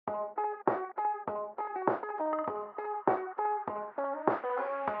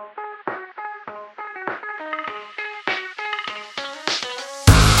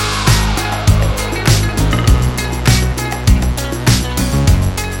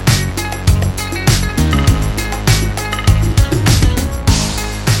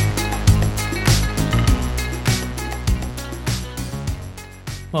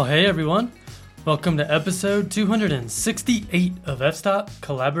Well, hey everyone. Welcome to episode 268 of F-Stop,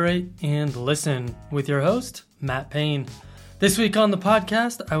 Collaborate, and Listen with your host, Matt Payne. This week on the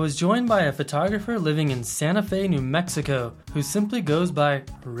podcast, I was joined by a photographer living in Santa Fe, New Mexico, who simply goes by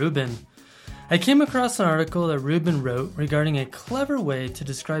Ruben. I came across an article that Ruben wrote regarding a clever way to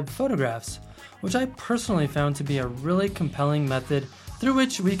describe photographs, which I personally found to be a really compelling method through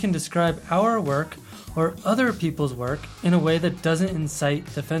which we can describe our work or other people's work in a way that doesn't incite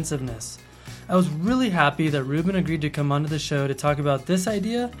defensiveness. I was really happy that Ruben agreed to come onto the show to talk about this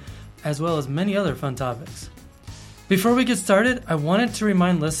idea, as well as many other fun topics. Before we get started, I wanted to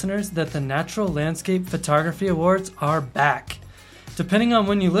remind listeners that the Natural Landscape Photography Awards are back. Depending on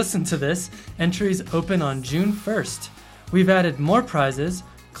when you listen to this, entries open on June 1st. We've added more prizes,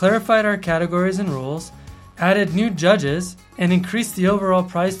 clarified our categories and rules, added new judges, and increased the overall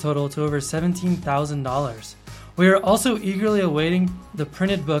prize total to over $17,000. We are also eagerly awaiting the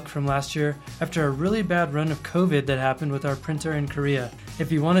printed book from last year after a really bad run of COVID that happened with our printer in Korea.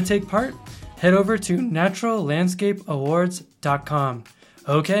 If you want to take part, head over to naturallandscapeawards.com.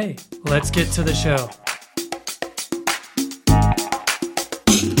 Okay, let's get to the show.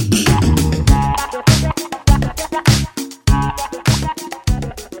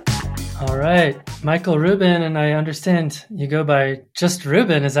 All right, Michael Ruben, and I understand you go by just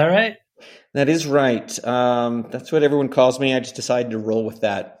Ruben, is that right? That is right. That's what everyone calls me. I just decided to roll with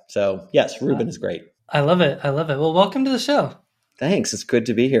that. So yes, Ruben is great. I love it. Well, welcome to the show. Thanks. It's good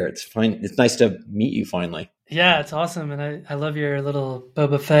to be here. It's fine. It's nice to meet you finally. Yeah, it's awesome. And I love your little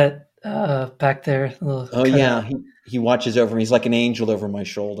Boba Fett back there. Oh yeah. He watches over me. He's like an angel over my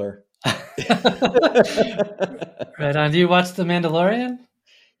shoulder. Right on. Do you watch The Mandalorian?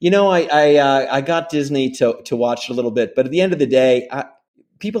 You know, I got Disney to watch a little bit, but at the end of the day,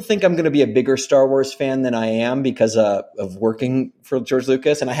 people think I'm going to be a bigger Star Wars fan than I am because of working for George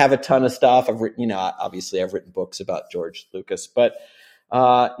Lucas, and I have a ton of stuff. I've written, obviously I've written books about George Lucas, but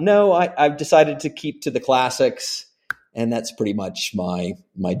no, I've decided to keep to the classics, and that's pretty much my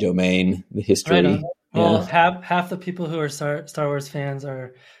domain, the history. Right. Well, half the people who are Star Wars fans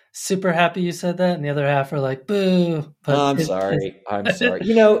are super happy you said that, and the other half are like, boo. But I'm sorry.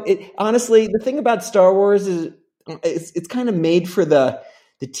 Honestly, the thing about Star Wars is it's kind of made for the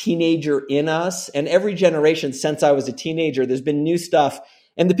teenager in us. And every generation since I was a teenager, there's been new stuff.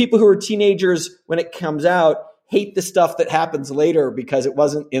 And the people who are teenagers when it comes out hate the stuff that happens later because it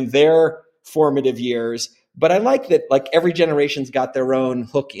wasn't in their formative years. But I like that, like, every generation's got their own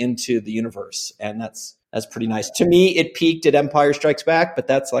hook into the universe. And that's pretty nice. To me, it peaked at Empire Strikes Back, but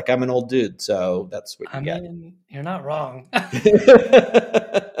that's like, I'm an old dude, so that's what you get. You're not wrong.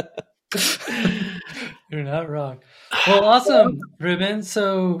 You're not wrong. Well, awesome, Ruben.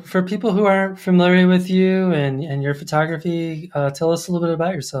 So for people who aren't familiar with you and your photography, tell us a little bit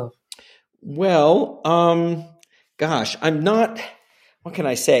about yourself. Well, I'm not, what can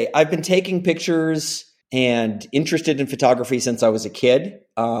I say? I've been taking pictures and interested in photography since I was a kid.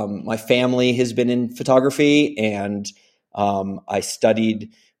 My family has been in photography, and I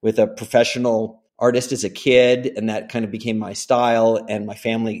studied with a professional artist as a kid, and that kind of became my style. And my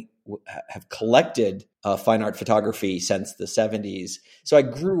family have collected fine art photography since the 70s. So I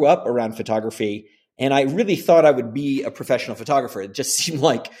grew up around photography, and I really thought I would be a professional photographer. It just seemed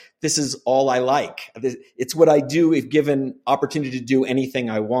like this is all I like. It's what I do if given opportunity to do anything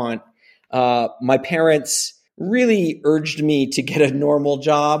I want. My parents really urged me to get a normal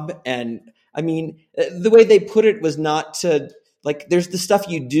job. And I mean, the way they put it was not to, like, there's the stuff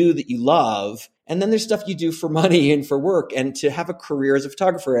you do that you love, and then there's stuff you do for money and for work. And to have a career as a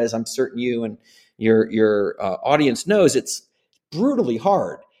photographer, as I'm certain you and your audience knows, it's brutally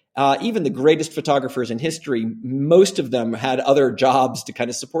hard. Even the greatest photographers in history, most of them had other jobs to kind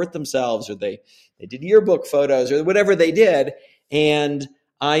of support themselves, or they did yearbook photos or whatever they did. And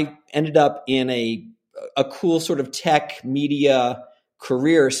I ended up in a cool sort of tech media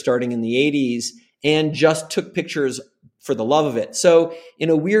career starting in the 80s, and just took pictures for the love of it. So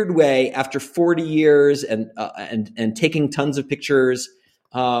in a weird way, after 40 years and taking tons of pictures,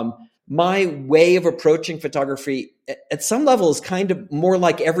 my way of approaching photography at some level is kind of more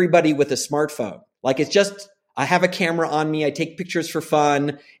like everybody with a smartphone. Like, it's just, I have a camera on me. I take pictures for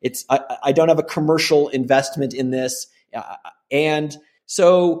fun. I don't have a commercial investment in this. And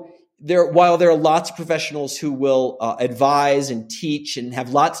so while there are lots of professionals who will advise and teach and have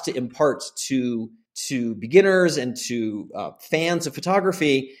lots to impart to beginners and to fans of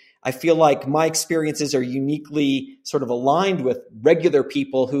photography, I feel like my experiences are uniquely sort of aligned with regular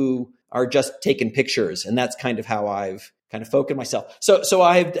people who are just taking pictures. And that's kind of how I've kind of focused myself. So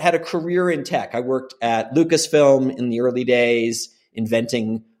I've had a career in tech. I worked at Lucasfilm in the early days,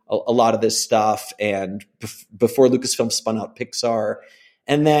 inventing a lot of this stuff, and before Lucasfilm spun out Pixar.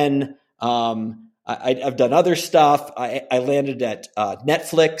 And then I've done other stuff. I landed at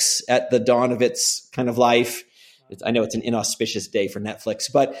Netflix at the dawn of its kind of life. I know it's an inauspicious day for Netflix,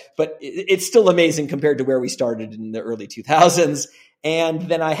 but it's still amazing compared to where we started in the early 2000s. And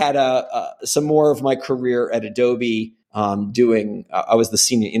then I had some more of my career at Adobe I was the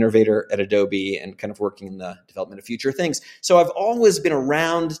senior innovator at Adobe and kind of working in the development of future things. So I've always been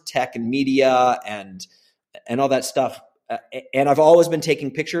around tech and media and all that stuff. And I've always been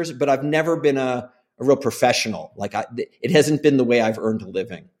taking pictures, but I've never been a real professional. It hasn't been the way I've earned a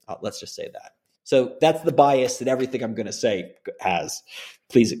living. Let's just say that. So that's the bias that everything I'm going to say has.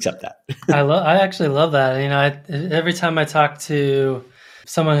 Please accept that. I actually love that. Every time I talk to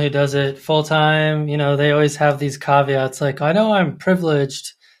someone who does it full time, they always have these caveats like, I know I'm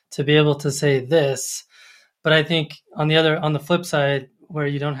privileged to be able to say this, but I think on the flip side, where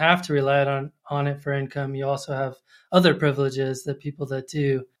you don't have to rely on it for income, you also have other privileges that people that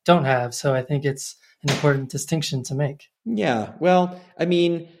don't have. So I think it's an important distinction to make. Yeah. Well,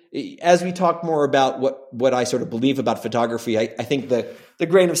 as we talk more about what I sort of believe about photography, I think the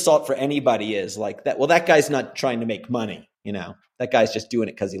grain of salt for anybody is like that. Well, that guy's not trying to make money. That guy's just doing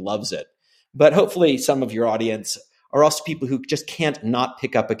it because he loves it. But hopefully some of your audience are also people who just can't not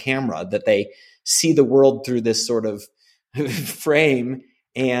pick up a camera, that they see the world through this sort of frame.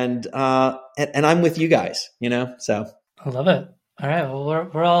 And I'm with you guys, so. I love it. All right. Well,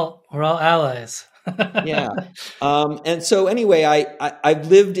 we're all allies. Yeah. And so anyway, I've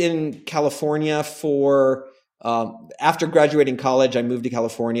lived in California for, after graduating college, I moved to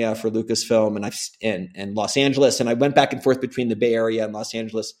California for Lucasfilm and Los Angeles. And I went back and forth between the Bay Area and Los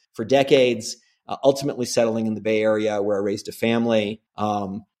Angeles for decades, ultimately settling in the Bay Area where I raised a family.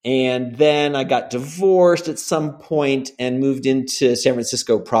 And then I got divorced at some point and moved into San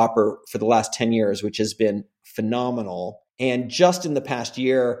Francisco proper for the last 10 years, which has been phenomenal. And just in the past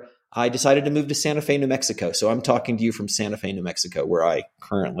year, I decided to move to Santa Fe, New Mexico. So I'm talking to you from Santa Fe, New Mexico, where I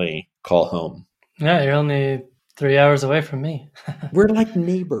currently call home. Yeah, you're only 3 hours away from me. We're like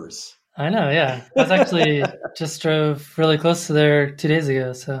neighbors. I know, yeah. I was actually just drove really close to there 2 days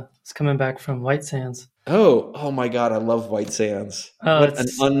ago. So I was coming back from White Sands. Oh my God, I love White Sands. What an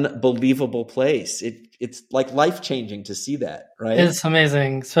unbelievable place. It's like life-changing to see that, right? It's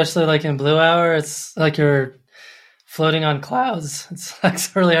amazing, especially like in Blue Hour. It's like you're floating on clouds.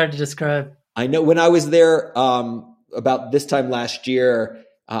 It's really hard to describe. I know when I was there about this time last year,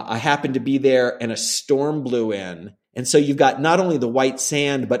 I happened to be there and a storm blew in. And so you've got not only the white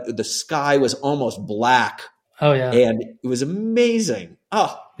sand, but the sky was almost black. Oh, yeah. And it was amazing.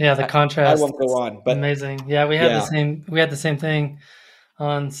 Oh, yeah, the contrast. I won't go on. But amazing. Yeah, we had the same thing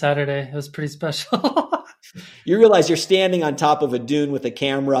on Saturday. It was pretty special. You realize you're standing on top of a dune with a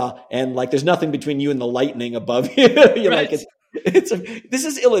camera and like there's nothing between you and the lightning above you. You're right. Like, this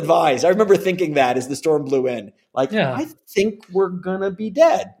is ill-advised. I remember thinking that as the storm blew in. Like, yeah. I think we're going to be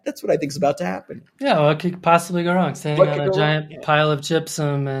dead. That's what I think is about to happen. Yeah, what could possibly go wrong? Standing on a giant pile of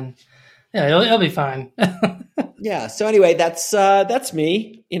gypsum and yeah, you'll be fine. Yeah. So anyway, that's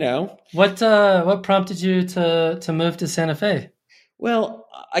me, What prompted you to move to Santa Fe? Well,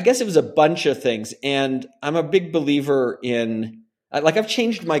 I guess it was a bunch of things. And I'm a big believer in, I've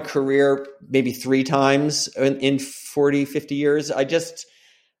changed my career maybe 3 times in 40, 50 years.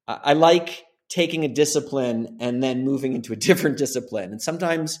 I like taking a discipline and then moving into a different discipline. And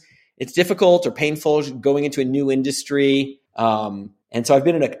sometimes it's difficult or painful going into a new industry. And so I've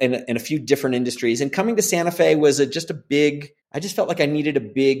been in a few different industries. And coming to Santa Fe was I just felt like I needed a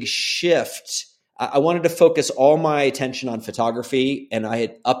big shift. I wanted to focus all my attention on photography. And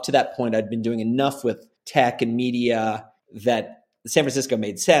up to that point, I'd been doing enough with tech and media that San Francisco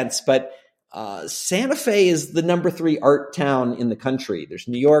made sense. But Santa Fe is the number 3 art town in the country. There's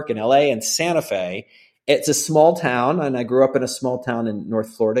New York and LA and Santa Fe. It's a small town. And I grew up in a small town in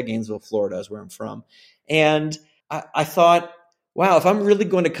North Florida. Gainesville, Florida is where I'm from. And I thought, wow, if I'm really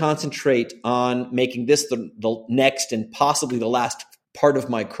going to concentrate on making this the next and possibly the last part of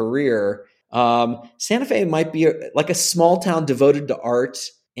my career, Santa Fe might be like a small town devoted to art,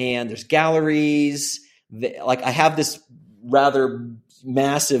 and there's galleries. I have this rather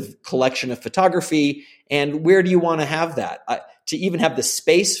massive collection of photography, and where do you want to have that? To even have the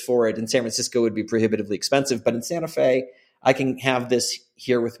space for it in San Francisco would be prohibitively expensive, but in Santa Fe, I can have this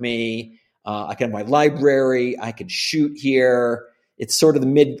here with me. I can have my library. I can shoot here. It's sort of the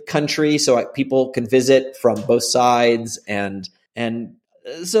mid-country, so people can visit from both sides, and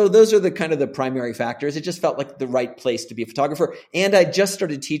so those are the kind of the primary factors. It just felt like the right place to be a photographer. And I just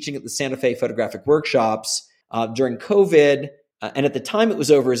started teaching at the Santa Fe Photographic Workshops during COVID. And at the time it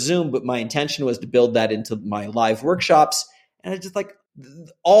was over Zoom, but my intention was to build that into my live workshops. And I just like,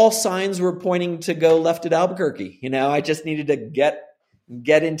 all signs were pointing to go left at Albuquerque. I just needed to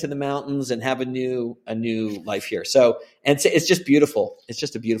get into the mountains and have a new life here. So, and it's just beautiful. It's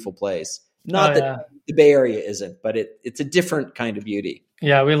just a beautiful place. Not that the Bay Area isn't, but it's a different kind of beauty.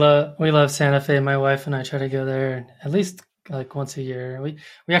 Yeah, we love Santa Fe. My wife and I try to go there at least like once a year. We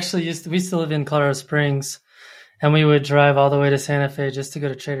actually we still live in Colorado Springs, and we would drive all the way to Santa Fe just to go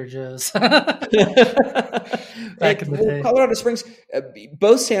to Trader Joe's. Back in the day. Colorado Springs,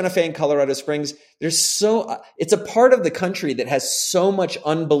 both Santa Fe and Colorado Springs, it's a part of the country that has so much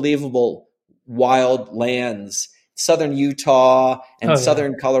unbelievable wild lands. Southern Utah and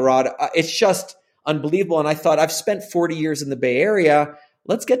Southern Colorado. It's just unbelievable. And I thought, I've spent 40 years in the Bay Area.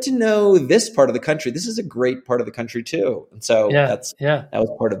 Let's get to know this part of the country. This is a great part of the country too. And so that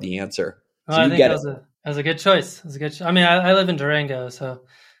was part of the answer. Well, so I think that was a good choice. I mean, I live in Durango, so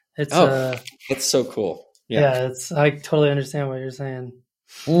it's it's so cool. Yeah, I totally understand what you're saying.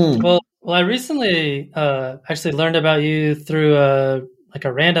 Well, I recently actually learned about you through a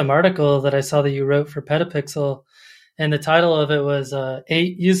random article that I saw that you wrote for Petapixel, and the title of it was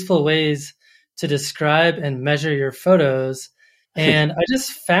 8 Useful Ways to Describe and Measure Your Photos. And I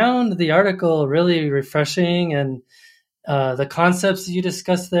just found the article really refreshing, and the concepts you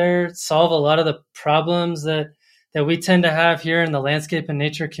discuss there solve a lot of the problems that we tend to have here in the landscape and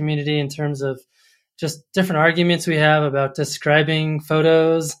nature community in terms of just different arguments we have about describing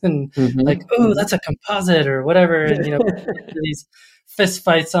photos and like, oh, that's a composite or whatever. And, these fist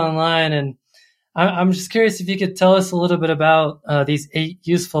fights online. And I'm just curious if you could tell us a little bit about these 8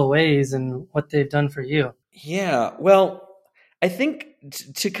 useful ways and what they've done for you. Yeah. Well, I think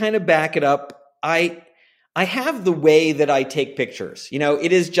to kind of back it up, I have the way that I take pictures.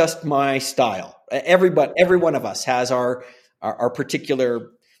 It is just my style. Every one of us has our particular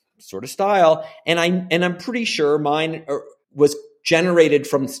sort of style. And I'm pretty sure mine was generated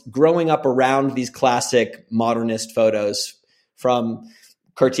from growing up around these classic modernist photos from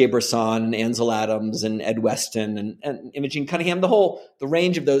Cartier-Bresson and Ansel Adams and Ed Weston and Imogen Cunningham, the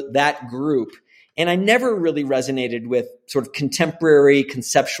range of that group. And I never really resonated with sort of contemporary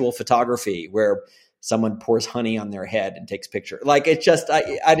conceptual photography where someone pours honey on their head and takes picture. Like it just,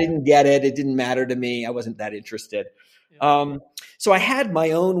 I didn't get it. It didn't matter to me. I wasn't that interested. So I had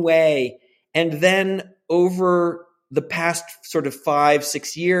my own way. And then over the past sort of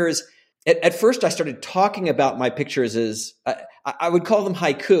 5-6 years, at first I started talking about my pictures as, I would call them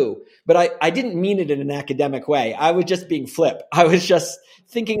haiku, but I didn't mean it in an academic way. I was just being flip. I was just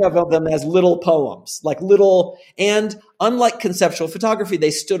thinking of them as little poems, and unlike conceptual photography,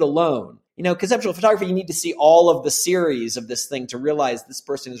 they stood alone. Conceptual photography, you need to see all of the series of this thing to realize this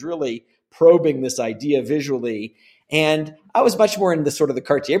person is really probing this idea visually. And I was much more in the sort of the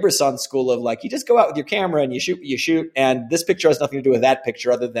Cartier-Bresson school of you just go out with your camera and you shoot what you shoot. And this picture has nothing to do with that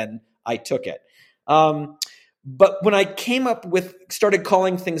picture other than I took it. But when I started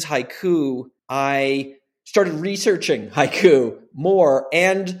calling things haiku, I started researching haiku more.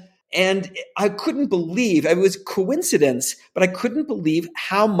 And I couldn't believe, it was coincidence, but I couldn't believe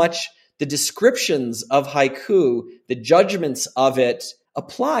how much the descriptions of haiku, the judgments of it,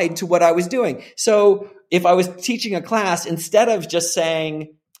 applied to what I was doing. So if I was teaching a class, instead of just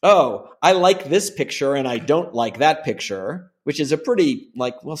saying, oh, I like this picture and I don't like that picture, which is a pretty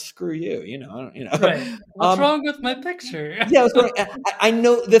well, screw you, Right. What's wrong with my picture? Yeah, I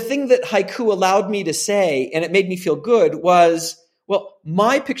know the thing that haiku allowed me to say, and it made me feel good, was, well,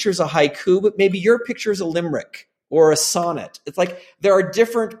 my picture is a haiku, but maybe your picture is a limerick or a sonnet. It's there are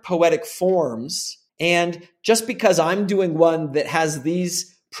different poetic forms. And just because I'm doing one that has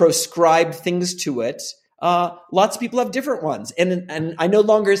these proscribed things to it, lots of people have different ones. And I no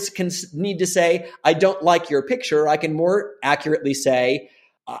longer need to say, I don't like your picture. I can more accurately say,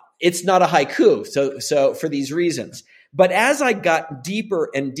 it's not a haiku. So for these reasons. But as I got deeper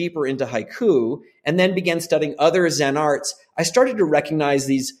and deeper into haiku and then began studying other Zen arts, I started to recognize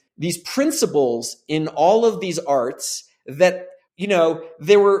these principles in all of these arts that,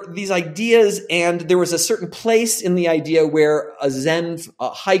 there were these ideas, and there was a certain place in the idea where a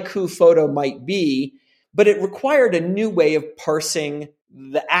haiku photo might be, but it required a new way of parsing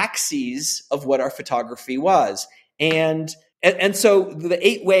the axes of what our photography was. And so the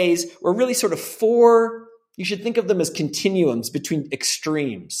 8 ways were really sort of 4, you should think of them as continuums between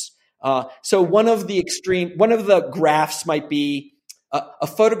extremes. So one of the graphs might be a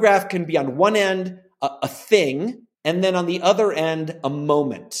photograph can be on one end, a thing, and then on the other end, a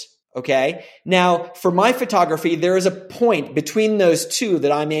moment. Okay. Now, for my photography, there is a point between those two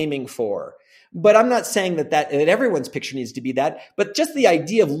that I'm aiming for. But I'm not saying that everyone's picture needs to be that, but just the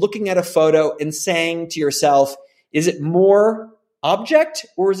idea of looking at a photo and saying to yourself, is it more object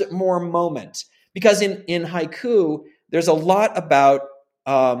or is it more moment? Because in haiku, there's a lot about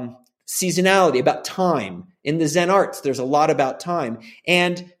seasonality, about time. In the Zen arts, there's a lot about time.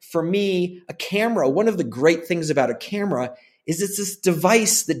 And for me, a camera, one of the great things about a camera is it's this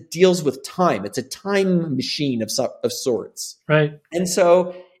device that deals with time. It's a time machine of sorts. Right. And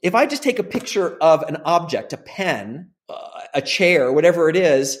so if I just take a picture of an object, a pen, a chair, whatever it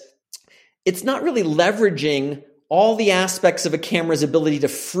is, it's not really leveraging all the aspects of a camera's ability to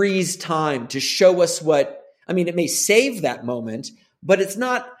freeze time, to show us it may save that moment, but it's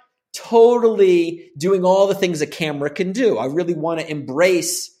not totally doing all the things a camera can do. I really want to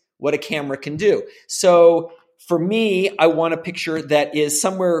embrace what a camera can do. So for me, I want a picture that is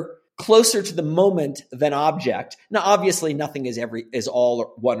somewhere closer to the moment than object. Now, obviously, nothing is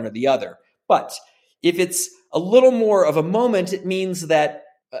all one or the other. But if it's a little more of a moment, it means that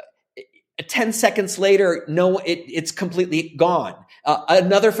 10 seconds later, it's completely gone.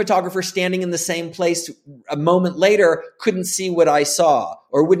 Another photographer standing in the same place a moment later couldn't see what I saw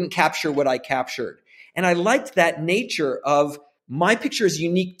or wouldn't capture what I captured. And I liked that nature of my picture is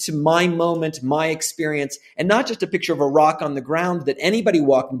unique to my moment, my experience, and not just a picture of a rock on the ground that anybody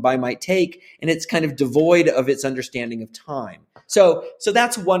walking by might take, and it's kind of devoid of its understanding of time. So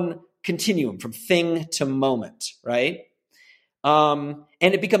that's one continuum from thing to moment, right? And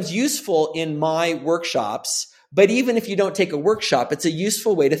it becomes useful in my workshops. But even if you don't take a workshop, it's a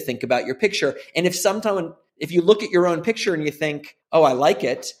useful way to think about your picture. And if you look at your own picture and you think, oh, I like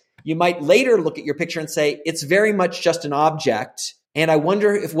it, you might later look at your picture and say, it's very much just an object. And I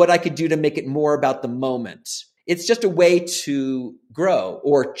wonder if what I could do to make it more about the moment. It's just a way to grow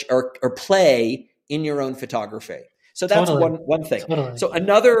or play in your own photography. So that's Totally. one thing. Totally. So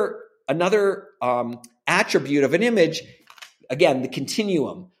another attribute of an image, again, the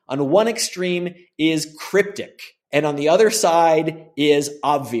continuum. On one extreme is cryptic, and on the other side is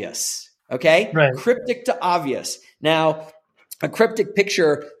obvious. Okay? Right. Cryptic to obvious. Now, a cryptic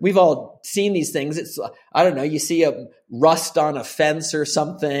picture, we've all seen these things. It's, I don't know, you see a rust on a fence or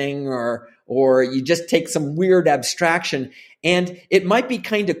something, or you just take some weird abstraction, and it might be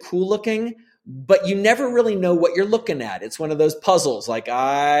kind of cool looking, but you never really know what you're looking at. It's one of those puzzles, like,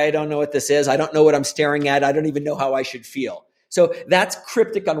 I don't know what this is. I don't know what I'm staring at. I don't even know how I should feel. So that's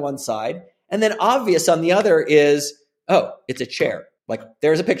cryptic on one side. And then obvious on the other is, oh, it's a chair. Like,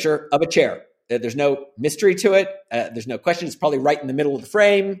 there's a picture of a chair. There's no mystery to it. There's no question. It's probably right in the middle of the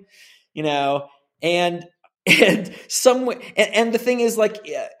frame, and the thing is, like,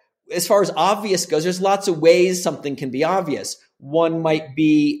 as far as obvious goes, there's lots of ways something can be obvious. One might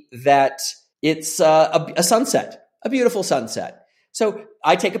be that it's a sunset, a beautiful sunset. So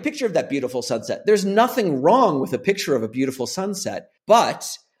I take a picture of that beautiful sunset. There's nothing wrong with a picture of a beautiful sunset,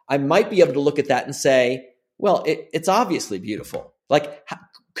 but I might be able to look at that and say, well, it's obviously beautiful. Like,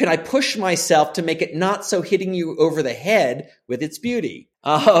 can I push myself to make it not so hitting you over the head with its beauty?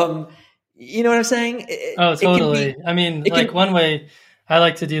 You know what I'm saying? Oh, totally. One way I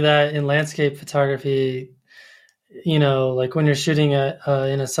like to do that in landscape photography, like when you're shooting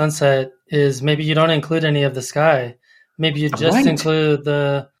in a sunset, is maybe you don't include any of the sky. Maybe you just include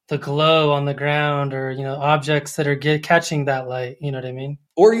the glow on the ground, or, objects that are catching that light. You know what I mean?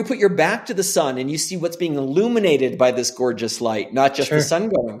 Or you put your back to the sun and you see what's being illuminated by this gorgeous light, not just the sun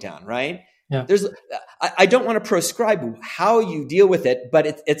going down, right? Yeah. I don't want to prescribe how you deal with it,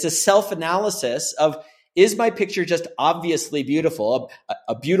 but it's a self-analysis of, is my picture just obviously beautiful?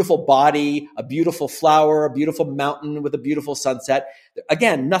 A beautiful body, a beautiful flower, a beautiful mountain with a beautiful sunset.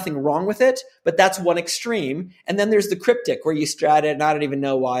 Again, nothing wrong with it, but that's one extreme. And then there's the cryptic where you strat it and I don't even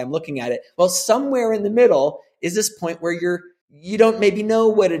know why I'm looking at it. Well, somewhere in the middle is this point where you don't maybe know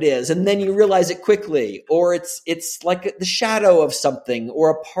what it is, and then you realize it quickly, or it's like the shadow of something or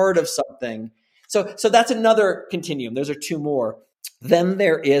a part of something. So that's another continuum. Those are two more. Then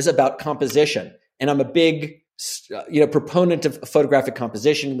there is about composition. And I'm a big, proponent of photographic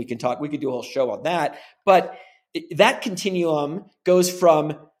composition. We could do a whole show on that. But that continuum goes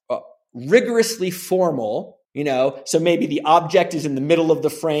from rigorously formal, so maybe the object is in the middle of the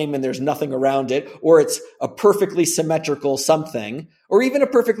frame and there's nothing around it, or it's a perfectly symmetrical something, or even a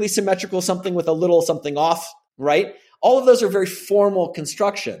perfectly symmetrical something with a little something off, right? All of those are very formal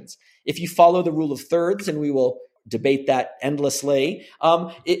constructions. If you follow the rule of thirds, and we will debate that endlessly,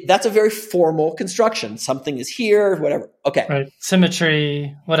 that's a very formal construction. Something is here, whatever. Okay. Right.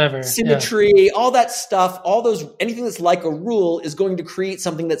 Symmetry, whatever. Symmetry, all that stuff, anything that's like a rule is going to create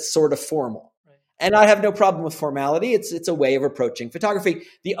something that's sort of formal. Right. And I have no problem with formality. It's a way of approaching photography.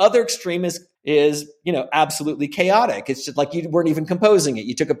 The other extreme is is, absolutely chaotic. It's just like you weren't even composing it.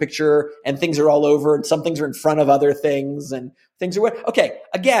 You took a picture and things are all over and some things are in front of other things and things are okay.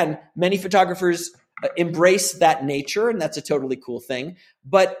 Again, many photographers embrace that nature and that's a totally cool thing.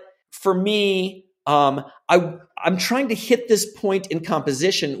 But for me, I'm trying to hit this point in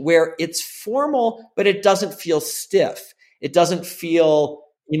composition where it's formal, but it doesn't feel stiff. It doesn't feel,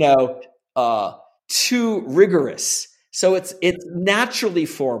 too rigorous. So it's naturally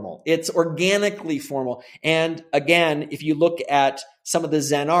formal. It's organically formal. And again, if you look at some of the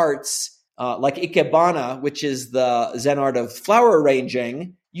Zen arts, like Ikebana, which is the Zen art of flower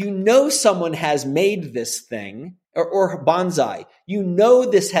arranging, someone has made this thing, or bonsai.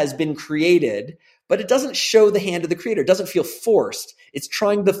 This has been created, but it doesn't show the hand of the creator. It doesn't feel forced. It's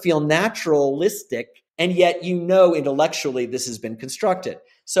trying to feel naturalistic, and yet intellectually this has been constructed.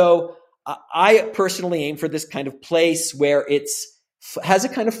 So I personally aim for this kind of place where has a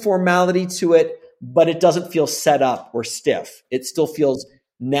kind of formality to it, but it doesn't feel set up or stiff. It still feels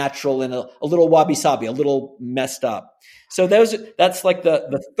natural and a little wabi-sabi, a little messed up. So that's like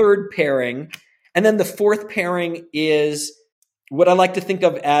the third pairing. And then the fourth pairing is what I like to think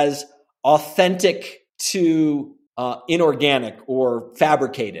of as authentic to inorganic or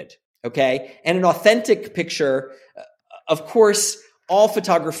fabricated. Okay. And an authentic picture, of course, all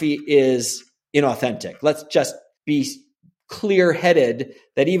photography is inauthentic. Let's just be clear-headed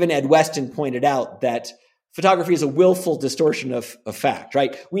that even Ed Weston pointed out that photography is a willful distortion of fact,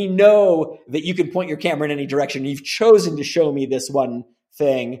 right? We know that you can point your camera in any direction. You've chosen to show me this one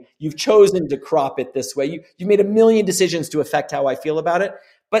thing. You've chosen to crop it this way. You've made a million decisions to affect how I feel about it.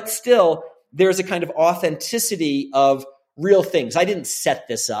 But still, there's a kind of authenticity of real things. I didn't set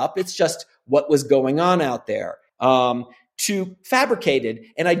this up. It's just what was going on out there. To fabricated.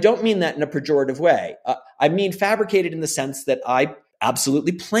 And I don't mean that in a pejorative way. I mean fabricated in the sense that I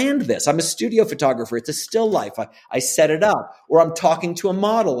absolutely planned this. I'm a studio photographer. It's a still life. I set it up. Or I'm talking to a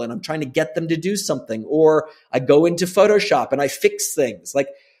model and I'm trying to get them to do something. Or I go into Photoshop and I fix things. Like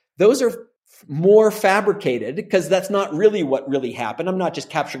those are more fabricated because that's not really what really happened. I'm not just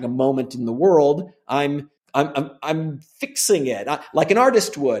capturing a moment in the world. I'm fixing it like an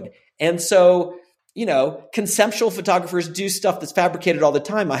artist would. And so conceptual photographers do stuff that's fabricated all the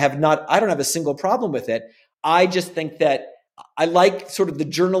time. I don't have a single problem with it. I just think that I like sort of the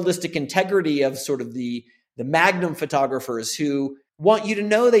journalistic integrity of sort of the Magnum photographers who want you to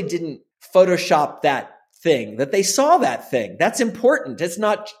know they didn't Photoshop that thing, that they saw that thing. That's important. It's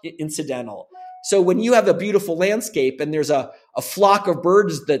not incidental. So when you have a beautiful landscape and there's a flock of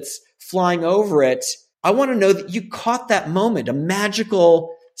birds that's flying over it, I want to know that you caught that moment, a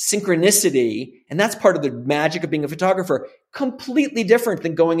magical synchronicity. And that's part of the magic of being a photographer, completely different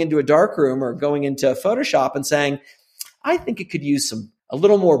than going into a darkroom or going into Photoshop and saying, I think it could use a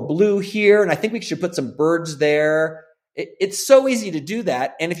little more blue here. And I think we should put some birds there. It's so easy to do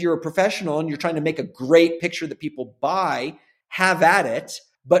that. And if you're a professional and you're trying to make a great picture that people buy, have at it.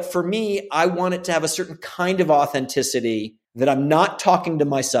 But for me, I want it to have a certain kind of authenticity that I'm not talking to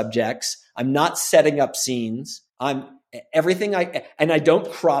my subjects. I'm not setting up scenes. I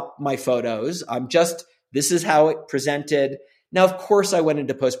don't crop my photos. This is how it presented. Now, of course, I went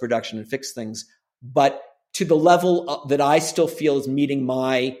into post-production and fixed things, but to the level that I still feel is meeting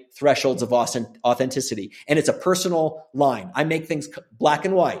my thresholds of authenticity. And it's a personal line. I make things black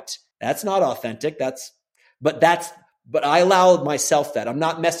and white. That's not authentic. But I allow myself that. I'm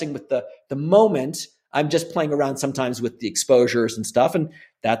not messing with the moment. I'm just playing around sometimes with the exposures and stuff. And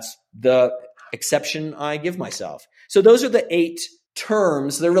that's the exception I give myself. So those are the 8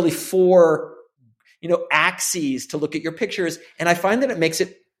 terms. They're really 4, axes to look at your pictures. And I find that it makes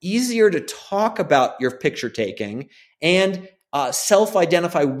it easier to talk about your picture taking and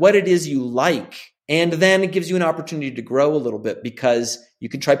self-identify what it is you like. And then it gives you an opportunity to grow a little bit because you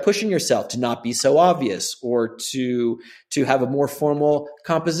can try pushing yourself to not be so obvious or to have a more formal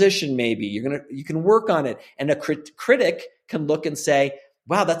composition. Maybe you can work on it. And a critic can look and say,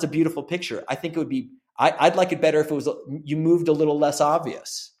 wow, that's a beautiful picture. I think it would be, I'd like it better if it was, you moved a little less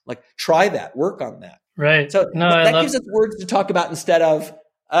obvious. Like try that, work on that. Right. So that gives us words to talk about instead of,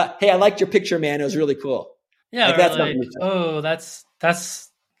 hey, I liked your picture, man. It was really cool. Yeah. Like, that's not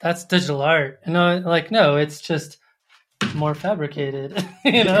that's digital art. No, it's just more fabricated,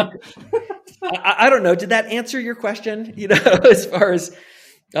 I don't know. Did that answer your question? As far as,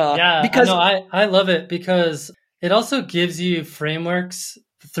 because I love it because it also gives you frameworks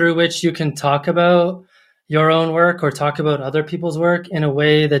through which you can talk about your own work or talk about other people's work in a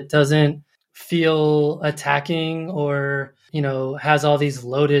way that doesn't feel attacking or, has all these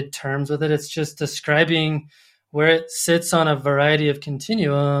loaded terms with it. It's just describing where it sits on a variety of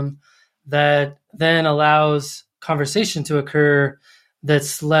continuum that then allows conversation to occur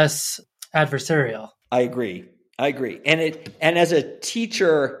that's less adversarial. I agree. And as a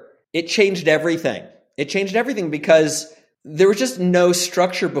teacher, it changed everything. It changed everything because there was just no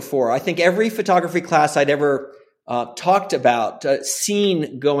structure before. I think every photography class I'd ever talked about,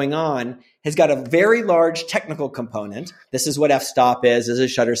 seen going on, has got a very large technical component. This is what f-stop is. This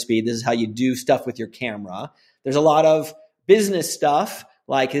is shutter speed. This is how you do stuff with your camera. There's a lot of business stuff,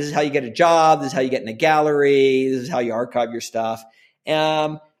 like this is how you get a job. This is how you get in a gallery. This is how you archive your stuff.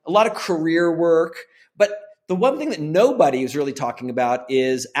 A lot of career work. But the one thing that nobody is really talking about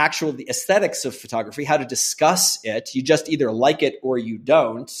is the aesthetics of photography, how to discuss it. You just either like it or you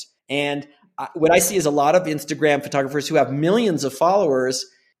don't. And what I see is a lot of Instagram photographers who have millions of followers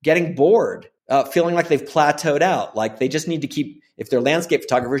getting bored, feeling like they've plateaued out. Like they just need to keep, if they're landscape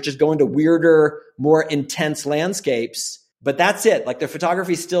photographers, just go into weirder, more intense landscapes. But that's it. Like their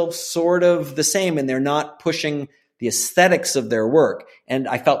photography is still sort of the same and they're not pushing the aesthetics of their work. And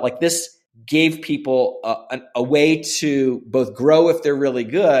I felt like this gave people a way to both grow if they're really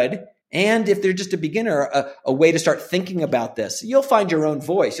good, and if they're just a beginner, a way to start thinking about this. You'll find your own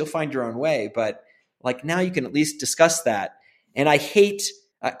voice, you'll find your own way, but like now you can at least discuss that. And I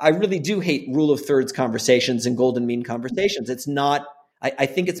really do hate rule of thirds conversations and golden mean conversations. It's not, I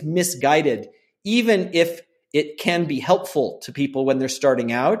think it's misguided, even if it can be helpful to people when they're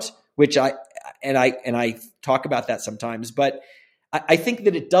starting out, which I talk about that sometimes, but I think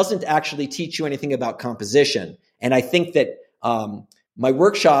that it doesn't actually teach you anything about composition. And I think that my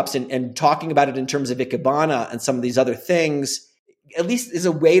workshops and talking about it in terms of Ikebana and some of these other things, at least is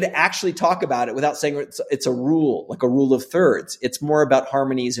a way to actually talk about it without saying it's a rule, like a rule of thirds. It's more about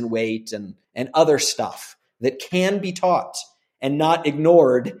harmonies and weight and other stuff that can be taught and not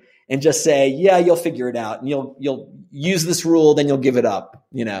ignored and just say, yeah, you'll figure it out and you'll use this rule, then you'll give it up,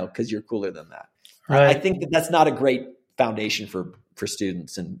 because you're cooler than that. Right. I think that that's not a great foundation for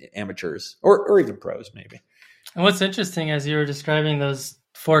students and amateurs or even pros maybe. And what's interesting, as you were describing those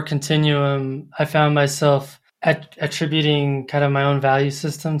 4 continuum, I found myself attributing kind of my own value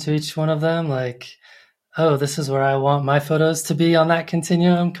system to each one of them. Like, oh, this is where I want my photos to be on that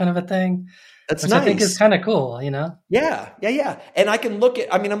continuum kind of a thing. That's which nice. I think is kind of cool, Yeah. And I can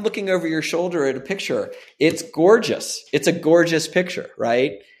I'm looking over your shoulder at a picture. It's gorgeous. It's a gorgeous picture,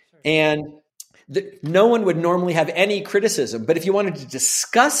 right? And no one would normally have any criticism, but if you wanted to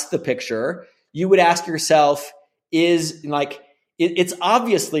discuss the picture, you would ask yourself, it's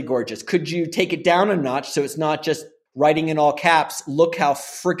obviously gorgeous. Could you take it down a notch so it's not just writing in all caps, look how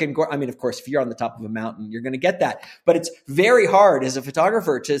freaking gorgeous. I mean, of course, if you're on the top of a mountain, you're going to get that. But it's very hard as a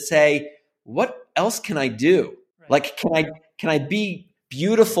photographer to say, what else can I do? Right. Like, can I be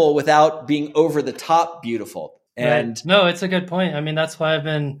beautiful without being over the top beautiful? And right. No, it's a good point. I mean, that's why I've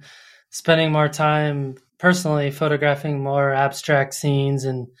been spending more time personally photographing more abstract scenes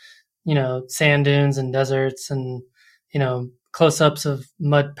and, sand dunes and deserts and, close-ups of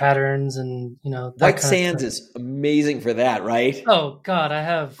mud patterns and, that White Sands is amazing for that, right? Oh God, I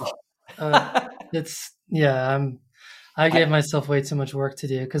have, I gave myself way too much work to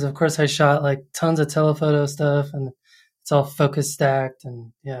do because of course I shot like tons of telephoto stuff and it's all focus stacked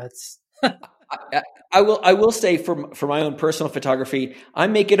and it's. I will say for my own personal photography, I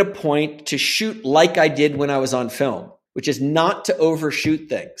make it a point to shoot like I did when I was on film, which is not to overshoot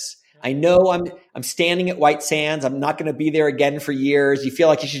things. I know I'm standing at White Sands. I'm not going to be there again for years. You feel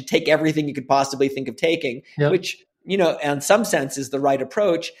like you should take everything you could possibly think of taking, which, in some sense is the right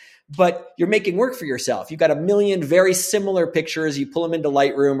approach, but you're making work for yourself. You've got a million very similar pictures. You pull them into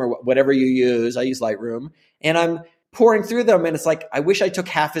Lightroom or whatever you use. I use Lightroom and I'm pouring through them. And it's like, I wish I took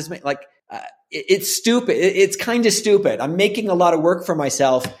half as many, it's stupid. It's kind of stupid. I'm making a lot of work for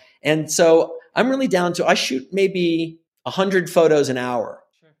myself. And so I'm really down to, I shoot maybe 100 photos an hour.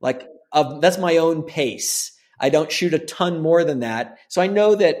 Sure. That's my own pace. I don't shoot a ton more than that. So I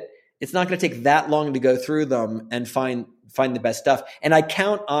know that it's not going to take that long to go through them and find the best stuff. And I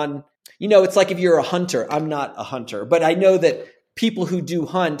count on, it's like if you're a hunter, I'm not a hunter, but I know that people who do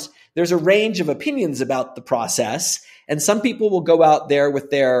hunt, there's a range of opinions about the process. And some people will go out there with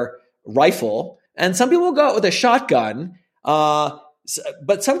their rifle and some people will go out with a shotgun.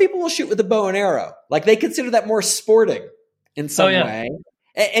 But some people will shoot with a bow and arrow. Like they consider that more sporting in some way.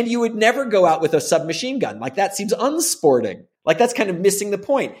 And you would never go out with a submachine gun. Like that seems unsporting. Like that's kind of missing the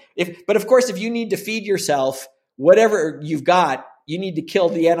point. But of course, if you need to feed yourself, whatever you've got, you need to kill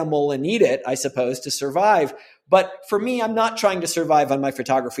the animal and eat it, I suppose, to survive. But for me, I'm not trying to survive on my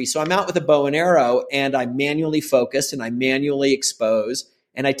photography. So I'm out with a bow and arrow and I manually focus and I manually expose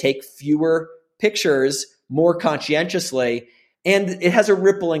and I take fewer pictures more conscientiously. And it has a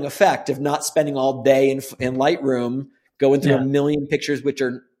rippling effect of not spending all day in Lightroom going through a million pictures, which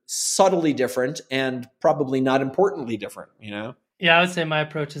are subtly different and probably not importantly different, Yeah, I would say my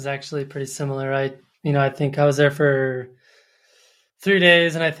approach is actually pretty similar. I think I was there for 3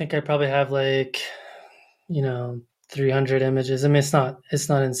 days, and I think I probably have 300 images. I mean, it's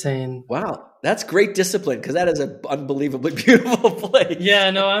not insane. Wow. That's great discipline, because that is an unbelievably beautiful place. Yeah,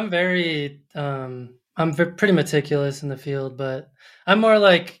 no, I'm pretty meticulous in the field, but I'm more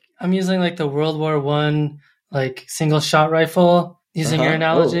I'm using the World War I single shot rifle, using your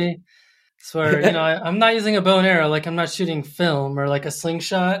analogy. Oh. It's where, I'm not using a bow and arrow, I'm not shooting film or a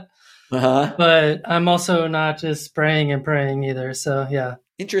slingshot, but I'm also not just spraying and praying either. So yeah.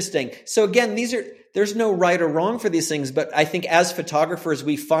 Interesting. So again, there's no right or wrong for these things, but I think as photographers,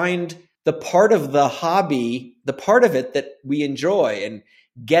 we find the part of the hobby, the part of it that we enjoy, and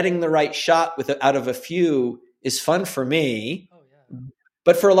getting the right shot out of a few is fun for me. Oh, yeah.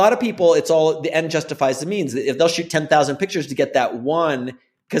 But for a lot of people, it's all the end justifies the means. If they'll shoot 10,000 pictures to get that one,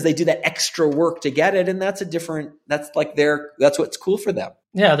 because they do that extra work to get it, and that's what's cool for them.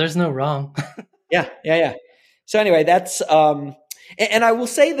 Yeah, there's no wrong. Yeah. So anyway, that's and I will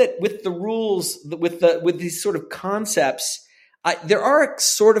say that with the rules, with these sort of concepts, there are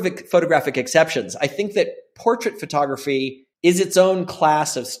sort of photographic exceptions. I think that portrait photography is its own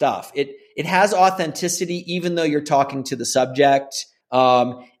class of stuff. It has authenticity, even though you're talking to the subject.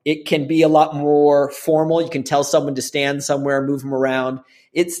 It can be a lot more formal. You can tell someone to stand somewhere, move them around.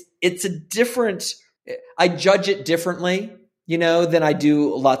 It's a different. I judge it differently, than I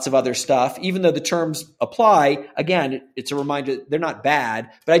do lots of other stuff. Even though the terms apply, again, it's a reminder they're not bad.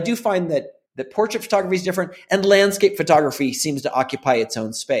 But I do find that portrait photography is different, and landscape photography seems to occupy its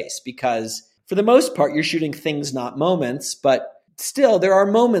own space, because for the most part, you're shooting things, not moments. But still, there are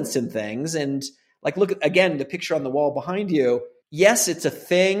moments in things. And look at, again, the picture on the wall behind you. Yes, it's a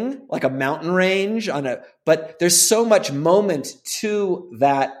thing, like a mountain range but there's so much moment to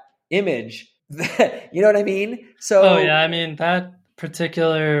that image that, you know what I mean? So, oh yeah, I mean, that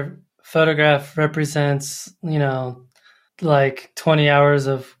particular photograph represents, 20 hours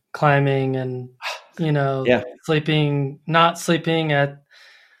of climbing and, not sleeping at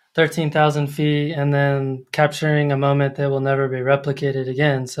 13,000 feet, and then capturing a moment that will never be replicated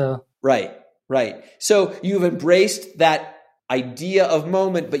again. So, right. So you've embraced that idea of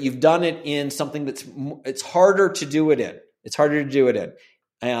moment, but you've done it in something it's harder to do it in.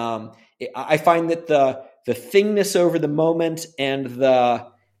 I find that the thingness over the moment and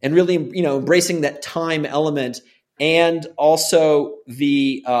really, embracing that time element, and also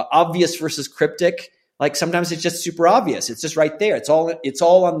the obvious versus cryptic. Sometimes it's just super obvious. It's just right there. It's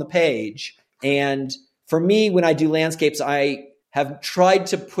all on the page. And for me, when I do landscapes, I have tried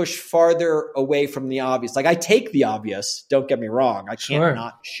to push farther away from the obvious. I take the obvious, don't get me wrong. I can't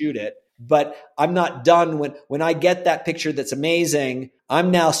not shoot it, but I'm not done. When I get that picture that's amazing,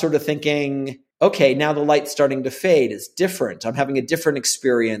 I'm now sort of thinking, okay, now the light's starting to fade. It's different. I'm having a different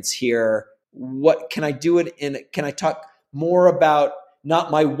experience here. What can I do it in? Can I talk more about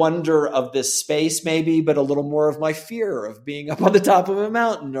not my wonder of this space maybe, but a little more of my fear of being up on the top of a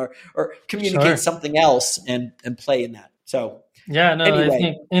mountain, or communicate something else and play in that. So yeah, no, anyway. I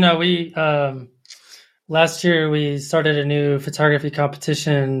think, we, last year we started a new photography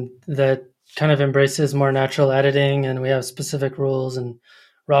competition that kind of embraces more natural editing, and we have specific rules and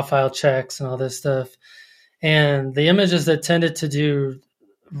raw file checks and all this stuff. And the images that tended to do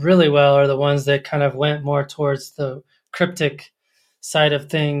really well are the ones that kind of went more towards the cryptic side of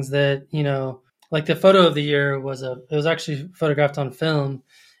things, that, the photo of the year was actually photographed on film,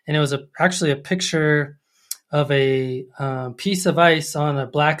 and it was actually a picture of a piece of ice on a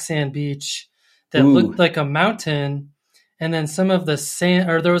black sand beach that looked like a mountain, and then some of the sand,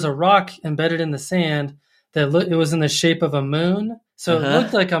 or there was a rock embedded in the sand that it was in the shape of a moon. So it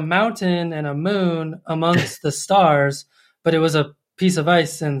looked like a mountain and a moon amongst the stars, but it was a piece of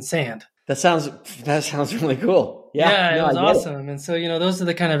ice and sand. That sounds really cool. Yeah, it was awesome. And so, those are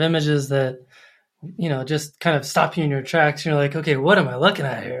the kind of images that, just kind of stop you in your tracks. You're like, okay, what am I looking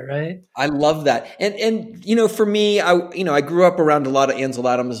at here? Right. I love that. And, for me, I grew up around a lot of Ansel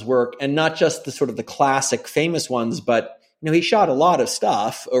Adams' work, and not just the sort of the classic famous ones, but, he shot a lot of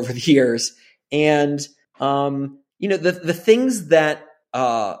stuff over the years. And, the things that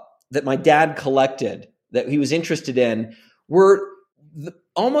my dad collected, that he was interested in, were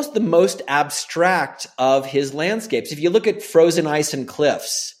almost the most abstract of his landscapes. If you look at Frozen Ice and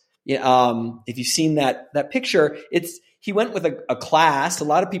Cliffs, if you've seen that picture, he went with a class. A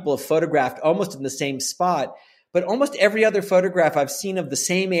lot of people have photographed almost in the same spot, but almost every other photograph I've seen of the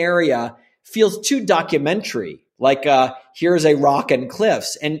same area feels too documentary. like here's a rock and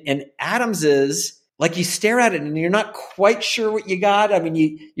cliffs. And Adams's, like you stare at it and you're not quite sure what you got. I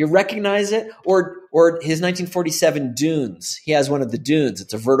mean, you recognize it. Or his 1947 dunes. He has one of the dunes.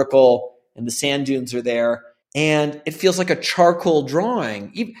 It's a vertical and the sand dunes are there. And it feels like a charcoal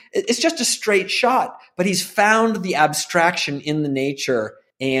drawing. It's just a straight shot, but he's found the abstraction in the nature.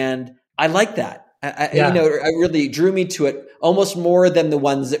 And I like that. It really drew me to it almost more than the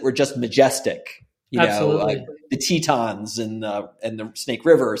ones that were just majestic, Absolutely. Like the Tetons and the Snake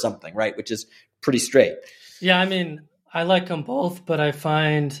River or something, right? Which is pretty straight. Yeah. I mean, I like them both, but I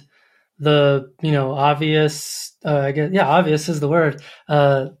find the, obvious, obvious is the word.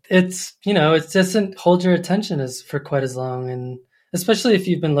 It doesn't hold your attention for quite as long. And especially if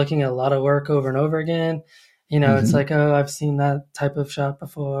you've been looking at a lot of work over and over again, it's like, oh, I've seen that type of shot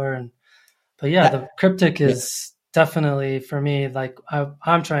before. But the cryptic is definitely for me, like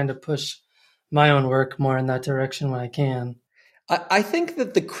I'm trying to push my own work more in that direction when I can. I think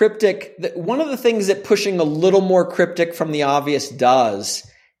that the cryptic, one of the things that pushing a little more cryptic from the obvious does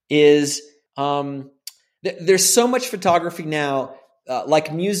is there's so much photography now,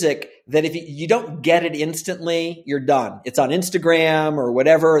 like music, that if you don't get it instantly, you're done. It's on Instagram or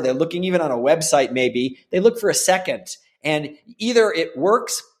whatever. They're looking even on a website maybe. They look for a second. And either it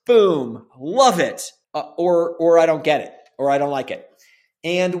works, boom, love it, or I don't get it, or I don't like it.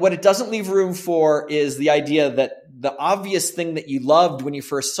 And what it doesn't leave room for is the idea that the obvious thing that you loved when you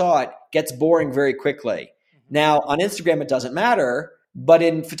first saw it gets boring very quickly. Now, on Instagram, it doesn't matter, but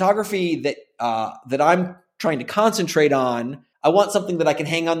in photography that I'm trying to concentrate on, I want something that I can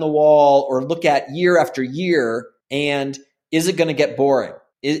hang on the wall or look at year after year. And is it going to get boring?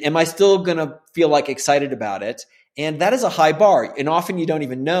 Am I still going to feel like excited about it? And that is a high bar. And often you don't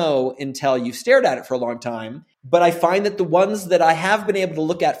even know until you've stared at it for a long time. But I find that the ones that I have been able to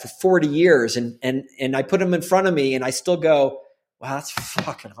look at for 40 years and I put them in front of me and I still go, wow, that's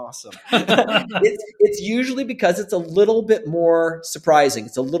fucking awesome. It's usually because it's a little bit more surprising.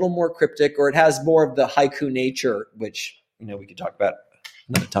 It's a little more cryptic, or it has more of the haiku nature, which, we could talk about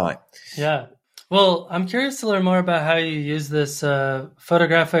another time. Yeah. Well, I'm curious to learn more about how you use this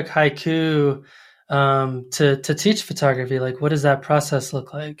photographic haiku to teach photography. Like, what does that process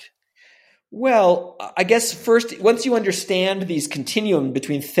look like? Well, I guess first, once you understand these continuum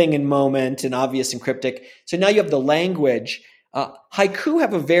between thing and moment and obvious and cryptic, so now you have the language. Haiku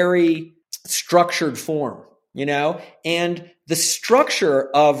have a very structured form, and the structure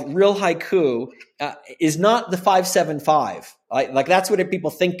of real haiku is not the 5-7-5. Like that's what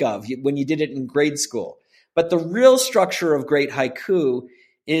people think of when you did it in grade school. But the real structure of great haiku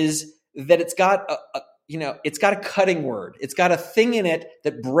is that it's got it's got a cutting word. It's got a thing in it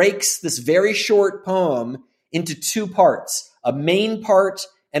that breaks this very short poem into two parts, a main part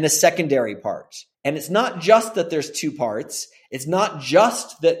and a secondary part. And it's not just that there's two parts. It's not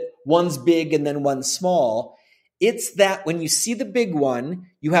just that one's big and then one's small. It's that when you see the big one,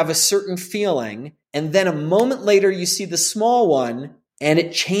 you have a certain feeling. And then a moment later, you see the small one and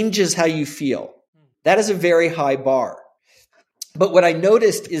it changes how you feel. That is a very high bar. But what I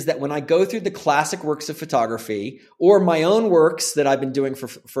noticed is that when I go through the classic works of photography or my own works that I've been doing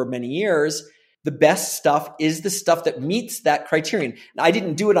for many years, the best stuff is the stuff that meets that criterion. Now, I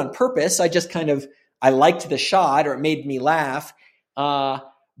didn't do it on purpose. I just I liked the shot or it made me laugh. But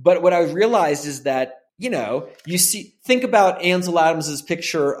what I realized is that, think about Ansel Adams's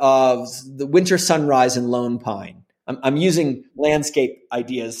picture of the winter sunrise in Lone Pine. I'm using landscape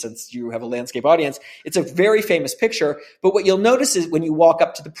ideas since you have a landscape audience. It's a very famous picture, but what you'll notice is when you walk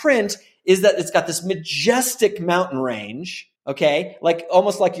up to the print is that it's got this majestic mountain range, okay? Like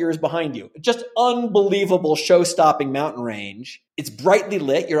almost like yours behind you. Just unbelievable show-stopping mountain range. It's brightly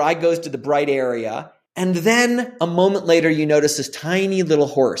lit. Your eye goes to the bright area. And then a moment later, you notice this tiny little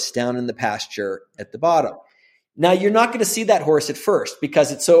horse down in the pasture at the bottom. Now, you're not going to see that horse at first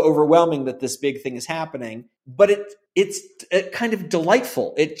because it's so overwhelming that this big thing is happening, but it's kind of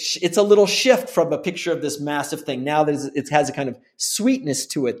delightful. It's a little shift from a picture of this massive thing. Now that it has a kind of sweetness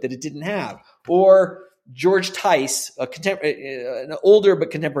to it that it didn't have. Or George Tice, an older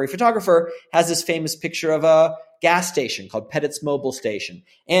but contemporary photographer, has this famous picture of a gas station called Pettit's Mobil Station.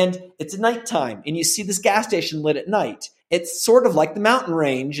 And it's nighttime, and you see this gas station lit at night. It's sort of like the mountain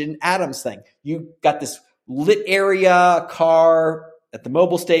range in Adam's thing. You got this lit area, car at the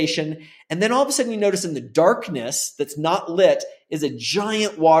Mobil station. And then all of a sudden you notice in the darkness that's not lit is a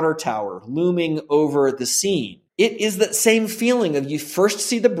giant water tower looming over the scene. It is that same feeling of you first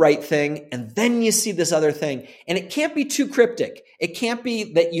see the bright thing and then you see this other thing. And it can't be too cryptic. It can't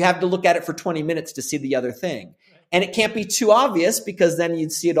be that you have to look at it for 20 minutes to see the other thing. And it can't be too obvious because then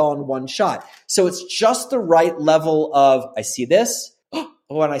you'd see it all in one shot. So it's just the right level of, I see this, oh,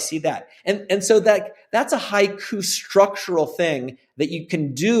 and I see that. And so that's a haiku structural thing that you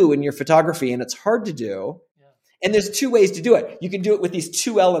can do in your photography, and it's hard to do. Yeah. And there's two ways to do it. You can do it with these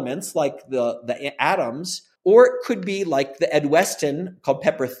two elements, like the atoms, or it could be like the Ed Weston called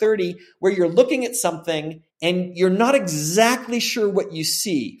Pepper 30, where you're looking at something and you're not exactly sure what you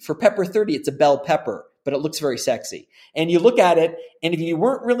see. For Pepper 30, it's a bell pepper, but it looks very sexy. And you look at it, and if you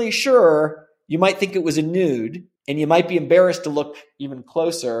weren't really sure, you might think it was a nude, and you might be embarrassed to look even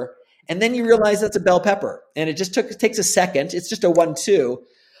closer. And then you realize that's a bell pepper. And it just takes a second. It's just a 1-2.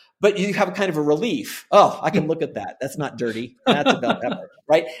 But you have a kind of a relief. Oh, I can look at that. That's not dirty. That's a bell pepper,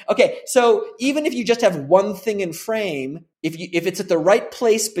 right? Okay, so even if you just have one thing in frame, if it's at the right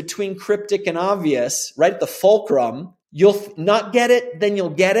place between cryptic and obvious, right at the fulcrum, you'll not get it, then you'll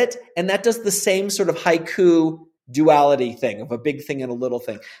get it. And that does the same sort of haiku duality thing of a big thing and a little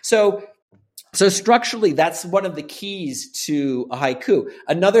thing. So structurally, that's one of the keys to a haiku.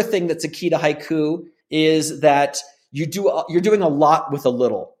 Another thing that's a key to haiku is that you're doing a lot with a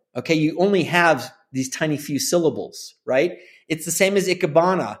little. Okay, you only have these tiny few syllables, right? It's the same as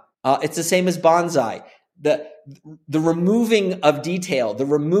ikebana. It's the same as bonsai. The removing of detail, the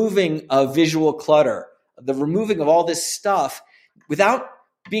removing of visual clutter, the removing of all this stuff without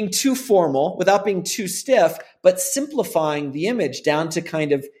being too formal, without being too stiff, but simplifying the image down to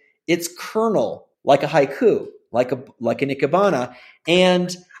kind of its kernel, like a haiku, like an ikebana.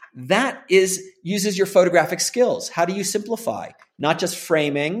 And that uses your photographic skills. How do you simplify? Not just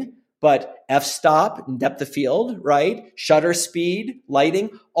framing, but f-stop and depth of field, right? Shutter speed, lighting.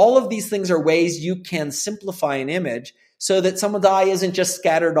 All of these things are ways you can simplify an image so that someone's eye isn't just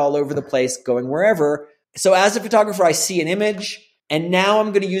scattered all over the place going wherever. So as a photographer, I see an image, and now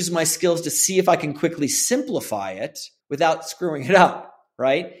I'm going to use my skills to see if I can quickly simplify it without screwing it up,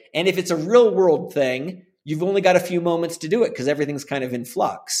 right? And if it's a real world thing, you've only got a few moments to do it because everything's kind of in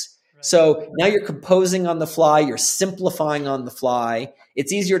flux. So now you're composing on the fly, you're simplifying on the fly.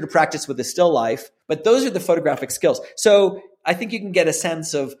 It's easier to practice with a still life, but those are the photographic skills. So I think you can get a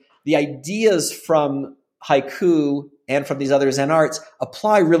sense of the ideas from haiku and from these other Zen arts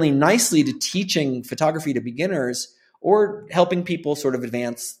apply really nicely to teaching photography to beginners or helping people sort of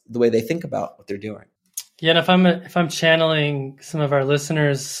advance the way they think about what they're doing. Yeah, and if I'm channeling some of our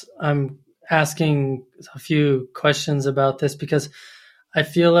listeners, I'm asking a few questions about this because I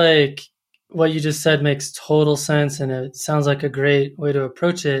feel like what you just said makes total sense and it sounds like a great way to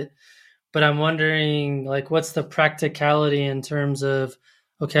approach it. But I'm wondering, like, what's the practicality in terms of,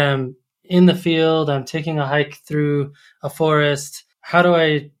 okay, I'm in the field, I'm taking a hike through a forest.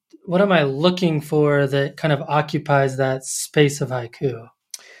 What am I looking for that kind of occupies that space of haiku?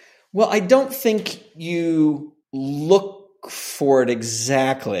 Well, I don't think you look for it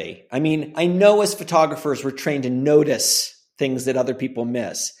exactly. I mean, I know as photographers, we're trained to notice things that other people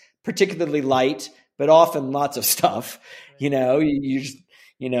miss, particularly light, but often lots of stuff, and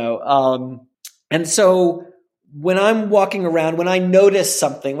so when I'm walking around, when I notice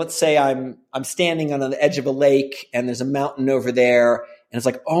something, let's say I'm standing on the edge of a lake and there's a mountain over there and it's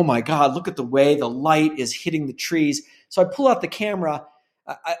like, oh my God, look at the way the light is hitting the trees. So I pull out the camera.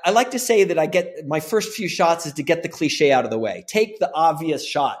 I like to say that I get my first few shots is to get the cliche out of the way. Take the obvious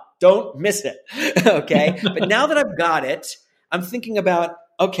shot. Don't miss it. Okay. But now that I've got it, I'm thinking about,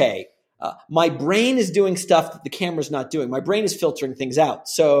 okay, my brain is doing stuff that the camera's not doing. My brain is filtering things out.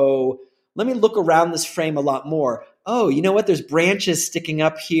 So let me look around this frame a lot more. Oh, you know what? There's branches sticking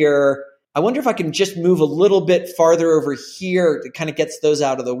up here. I wonder if I can just move a little bit farther over here that kind of gets those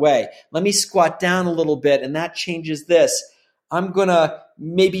out of the way. Let me squat down a little bit and that changes this. I'm going to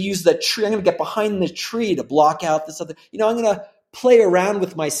maybe use the tree. I'm going to get behind the tree to block out this other. I'm going to play around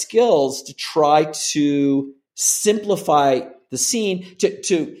with my skills to try to simplify the scene,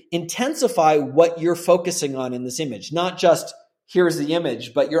 to intensify what you're focusing on in this image. Not just here's the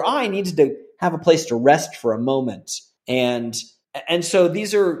image, but your eye needs to have a place to rest for a moment. And so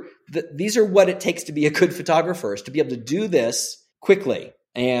these are what it takes to be a good photographer, is to be able to with quickly.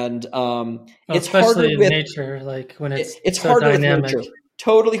 And it's harder in with nature, like when it's so harder dynamic. with nature.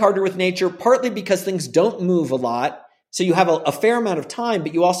 Totally harder with nature, partly because things don't move a lot. So you have a fair amount of time,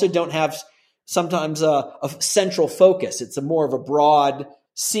 but you also don't have sometimes a central focus. It's more of a broad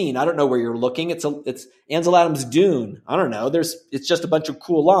scene. I don't know where you're looking. It's Ansel Adams' Dune. I don't know. It's just a bunch of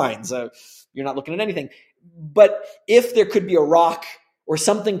cool lines. You're not looking at anything. But if there could be a rock or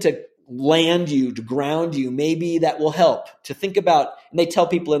something to land you, to ground you, maybe that will help to think about. And they tell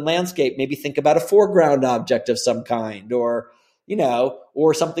people in landscape, maybe think about a foreground object of some kind, or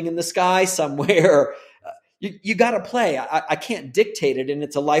something in the sky somewhere. you got to play. I can't dictate it, and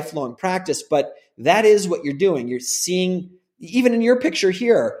it's a lifelong practice, but that is what you're doing. You're seeing, even in your picture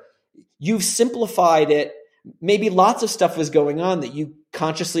here, you've simplified it. Maybe lots of stuff was going on that you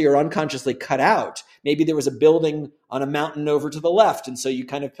consciously or unconsciously cut out. Maybe there was a building on a mountain over to the left, and so you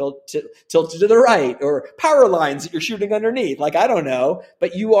kind of tilted to the right, or power lines that you're shooting underneath. Like, I don't know,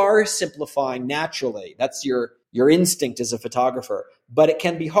 but you are simplifying naturally. That's your instinct as a photographer. But it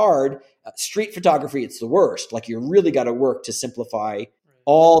can be hard. Street photography, it's the worst. Like, you really got to work to simplify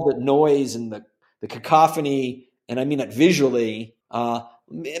all the noise and the cacophony, and I mean that visually.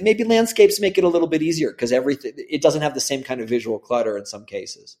 Maybe landscapes make it a little bit easier because it doesn't have the same kind of visual clutter in some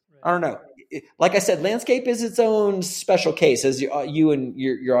cases. Right. I don't know. Like I said, landscape is its own special case, as you and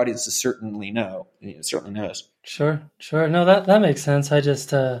your audience certainly know. It certainly knows. Sure. No, that makes sense. I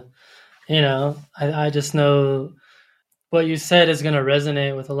just, I just know what you said is going to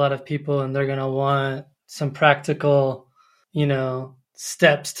resonate with a lot of people, and they're going to want some practical,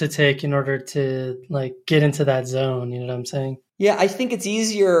 steps to take in order to like get into that zone. You know what I'm saying? Yeah, I think it's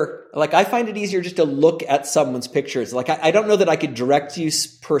easier. Like, I find it easier just to look at someone's pictures. Like, I don't know that I could direct you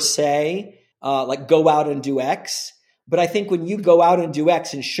per se, like go out and do X. But I think when you go out and do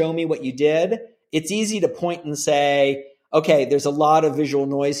X and show me what you did, it's easy to point and say, okay, there's a lot of visual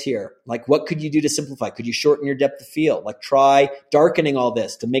noise here. Like, what could you do to simplify? Could you shorten your depth of field? Like, try darkening all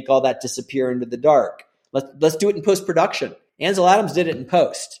this to make all that disappear into the dark. Let's do it in post-production. Ansel Adams did it in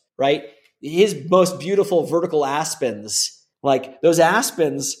post, right? His most beautiful vertical aspens, like those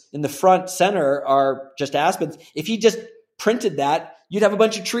aspens in the front center are just aspens. If he just printed that, you'd have a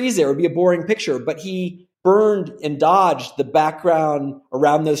bunch of trees there. It would be a boring picture, but he burned and dodged the background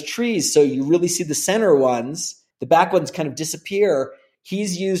around those trees. So you really see the center ones. The back ones kind of disappear.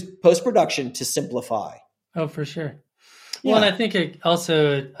 He's used post-production to simplify. Oh, for sure. Yeah. Well, and I think it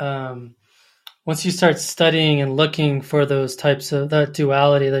also, once you start studying and looking for those types of that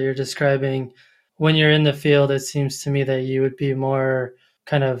duality that you're describing, when you're in the field, it seems to me that you would be more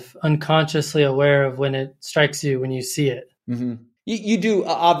kind of unconsciously aware of when it strikes you, when you see it. Mm-hmm. You do,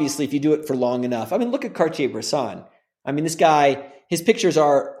 obviously, if you do it for long enough. I mean, look at Cartier-Bresson. I mean, this guy, his pictures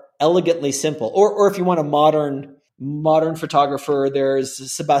are elegantly simple. Or if you want a modern photographer, there's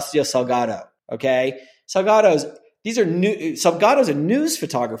Sebastião Salgado. Okay, Salgado's a news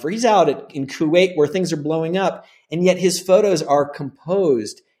photographer. He's out in Kuwait where things are blowing up, and yet his photos are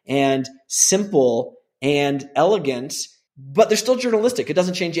composed and simple and elegant, but they're still journalistic. It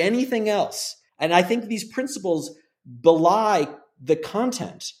doesn't change anything else. And I think these principles belie the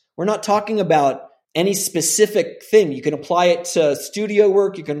content. We're not talking about any specific thing. You can apply it to studio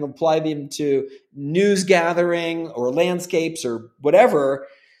work. You can apply them to news gathering or landscapes or whatever.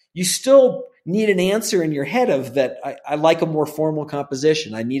 You still need an answer in your head of that. I like a more formal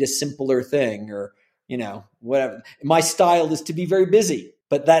composition. I need a simpler thing, or, whatever. My style is to be very busy,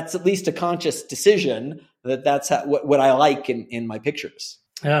 but that's at least a conscious decision that's what I like in my pictures.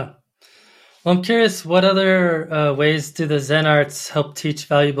 Yeah. Well, I'm curious, what other ways do the Zen arts help teach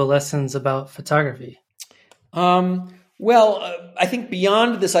valuable lessons about photography? I think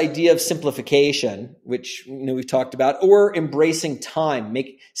beyond this idea of simplification, which we've talked about, or embracing time,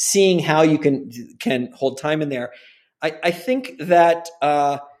 seeing how you can hold time in there, I think that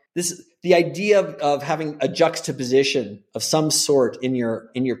the idea of having a juxtaposition of some sort in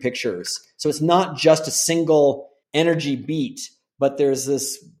your pictures. So it's not just a single energy beat, but there's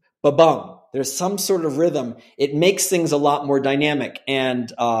this ba-bum. There's some sort of rhythm. It makes things a lot more dynamic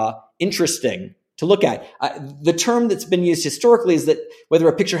and interesting to look at. The term that's been used historically is that whether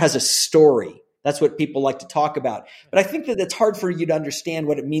a picture has a story. That's what people like to talk about. But I think that it's hard for you to understand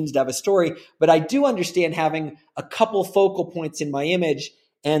what it means to have a story. But I do understand having a couple focal points in my image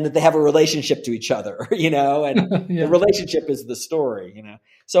and that they have a relationship to each other, and yeah. The relationship is the story,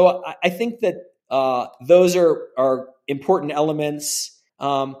 So I think that those are important elements.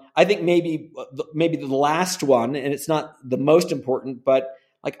 I think maybe the last one, and it's not the most important, but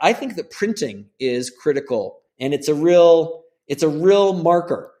like I think that printing is critical, and it's a real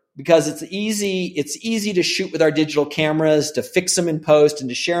marker because it's easy to shoot with our digital cameras, to fix them in post and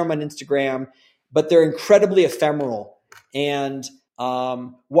to share them on Instagram, but they're incredibly ephemeral. And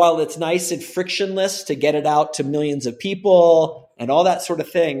while it's nice and frictionless to get it out to millions of people and all that sort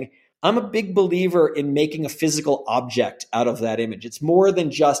of thing, I'm a big believer in making a physical object out of that image. It's more than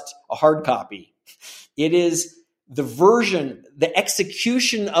just a hard copy. It is the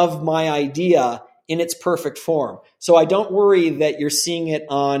execution of my idea in its perfect form. So I don't worry that you're seeing it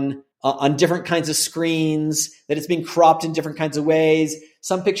on different kinds of screens, that it's being cropped in different kinds of ways.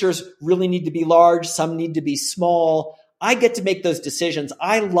 Some pictures really need to be large. Some need to be small. I get to make those decisions.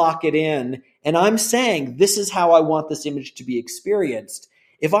 I lock it in, and I'm saying, this is how I want this image to be experienced.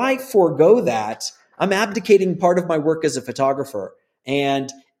 If I forego that, I'm abdicating part of my work as a photographer,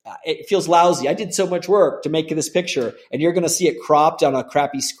 and it feels lousy. I did so much work to make this picture, and you're going to see it cropped on a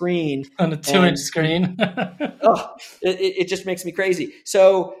crappy screen. On a 2-inch screen. It just makes me crazy.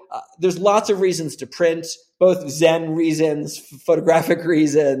 So there's lots of reasons to print, both Zen reasons, photographic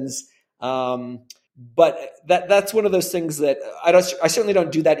reasons. But that's one of those things that I certainly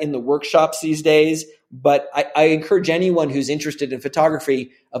don't do that in the workshops these days, but I encourage anyone who's interested in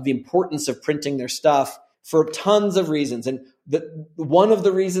photography of the importance of printing their stuff for tons of reasons. And one of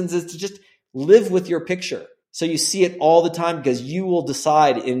the reasons is to just live with your picture. So you see it all the time, because you will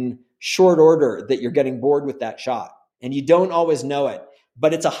decide in short order that you're getting bored with that shot, and you don't always know it.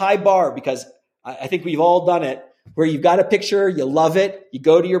 But it's a high bar, because I think we've all done it, where you've got a picture, you love it, you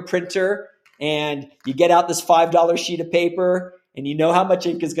go to your printer and you get out this $5 sheet of paper, and you know how much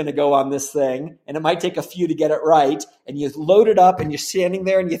ink is going to go on this thing, and it might take a few to get it right, and you load it up, and you're standing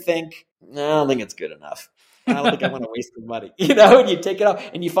there and you think, no, I don't think it's good enough. I don't think I want to waste the money, and you take it off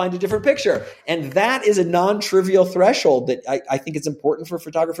and you find a different picture. And that is a non-trivial threshold that I think it's important for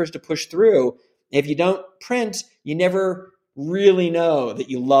photographers to push through. If you don't print, you never really know that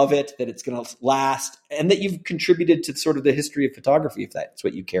you love it, that it's going to last, and that you've contributed to sort of the history of photography, if that's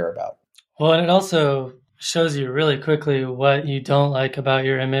what you care about. Well, and it also shows you really quickly what you don't like about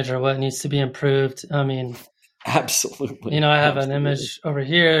your image or what needs to be improved. I mean, absolutely. I have an image over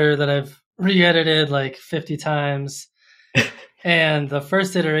here that I've re-edited like 50 times. And the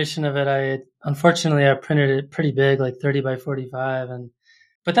first iteration of it, unfortunately I printed it pretty big, like 30 by 45.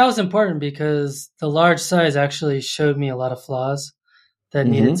 But that was important because the large size actually showed me a lot of flaws that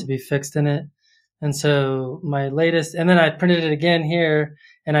needed to be fixed in it. And so my latest, and then I printed it again here,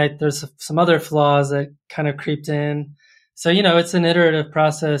 and there's some other flaws that kind of creeped in. So, it's an iterative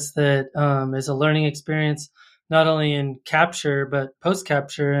process that is a learning experience, not only in capture, but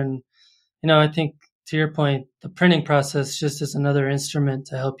post-capture. And, I think to your point, the printing process just is another instrument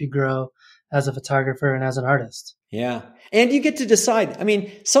to help you grow as a photographer and as an artist. Yeah. And you get to decide. I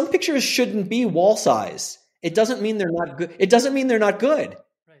mean, some pictures shouldn't be wall size. It doesn't mean they're not good. It doesn't mean they're not good.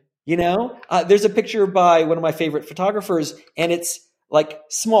 Right. There's a picture by one of my favorite photographers, and it's like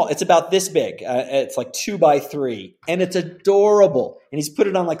small. It's about this big. It's like 2 by 3, and it's adorable. And he's put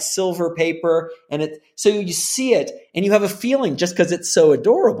it on like silver paper, and so you see it and you have a feeling just because it's so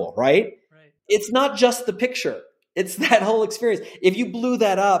adorable, right? It's not just the picture. It's that whole experience. If you blew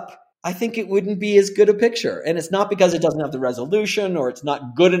that up, I think it wouldn't be as good a picture. And it's not because it doesn't have the resolution or it's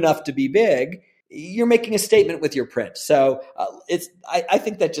not good enough to be big. You're making a statement with your print. So I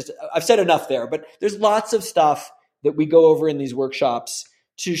think that I've said enough there, but there's lots of stuff that we go over in these workshops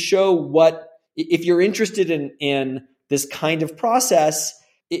to show if you're interested in this kind of process,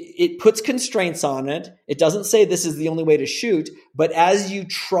 it puts constraints on it. It doesn't say this is the only way to shoot, but as you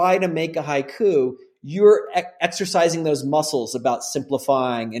try to make a haiku, you're exercising those muscles about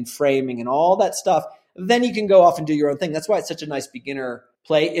simplifying and framing and all that stuff. Then you can go off and do your own thing. That's why it's such a nice beginner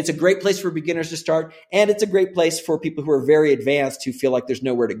play. It's a great place for beginners to start, and it's a great place for people who are very advanced who feel like there's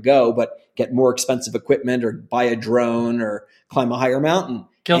nowhere to go but get more expensive equipment or buy a drone or climb a higher mountain.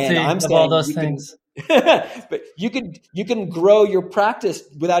 Guilty of all those things. But you can grow your practice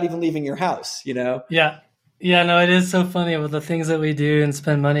without even leaving your house, Yeah. No, it is so funny with the things that we do and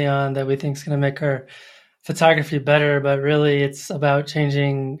spend money on that we think is going to make our photography better, but really it's about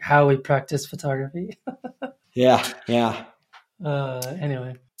changing how we practice photography. Yeah.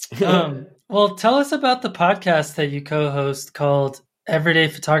 Anyway, well, tell us about the podcast that you co-host called Everyday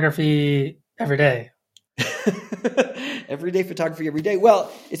Photography Every Day. Everyday Photography Every Day.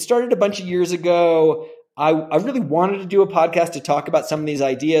 Well, it started a bunch of years ago. I really wanted to do a podcast to talk about some of these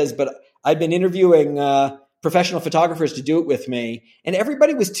ideas, but I'd been interviewing professional photographers to do it with me, and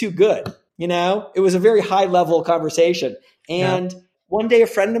everybody was too good. It was a very high level conversation. And one day a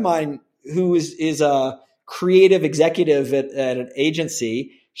friend of mine who is a creative executive at an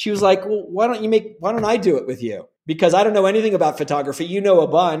agency, she was like, well, why don't I do it with you? Because I don't know anything about photography. You know a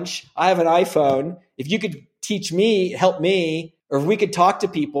bunch. I have an iPhone. If you could teach me, help me, or if we could talk to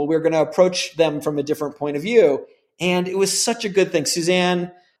people, we're going to approach them from a different point of view. And it was such a good thing.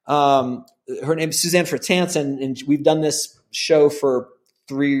 Suzanne, her name is Suzanne Fritz-Hansen, and we've done this show for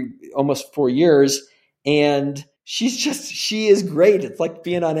almost 4 years. And she is great. It's like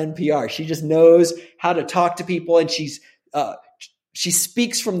being on NPR. She just knows how to talk to people, and she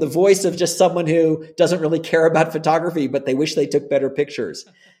speaks from the voice of just someone who doesn't really care about photography, but they wish they took better pictures.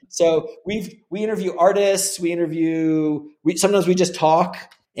 So we interview artists, sometimes we just talk,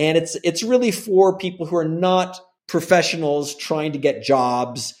 and it's really for people who are not professionals trying to get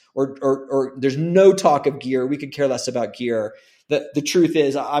jobs or there's no talk of gear. We could care less about gear. The truth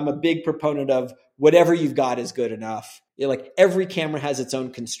is, I'm a big proponent of whatever you've got is good enough. Like every camera has its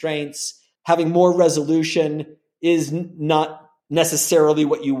own constraints. Having more resolution is not necessarily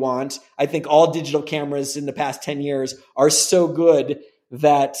what you want. I think all digital cameras in the past 10 years are so good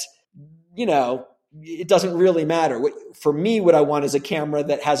that, it doesn't really matter. For me, what I want is a camera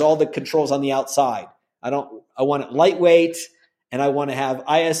that has all the controls on the outside. I want it lightweight, and I want to have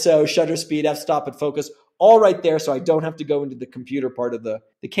ISO, shutter speed, f-stop, and focus all right there, so I don't have to go into the computer part of the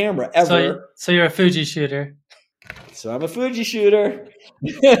camera ever. So you're a Fuji shooter. So I'm a Fuji shooter.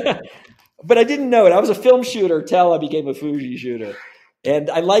 But I didn't know it. I was a film shooter till I became a Fuji shooter. And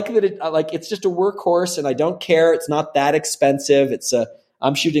I like that it's just a workhorse, and I don't care. It's not that expensive.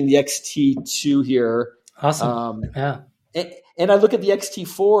 I'm shooting the X-T2 here. Awesome. Yeah. And I look at the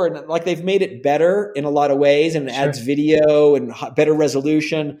X-T4, and like they've made it better in a lot of ways, and it adds video and better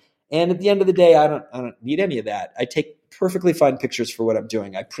resolution. And at the end of the day, I don't need any of that. I take perfectly fine pictures for what I'm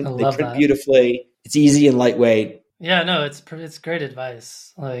doing. They print beautifully. It's easy and lightweight. Yeah, no, it's great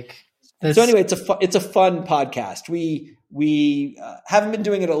advice. So anyway, it's a fun podcast. We haven't been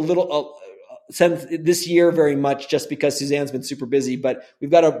doing it a little since this year very much, just because Suzanne's been super busy. But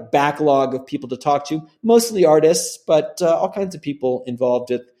we've got a backlog of people to talk to, mostly artists, but all kinds of people involved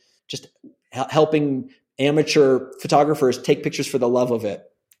with just helping amateur photographers take pictures for the love of it.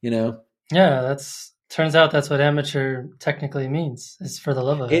 Yeah, turns out that's what amateur technically means. It's for the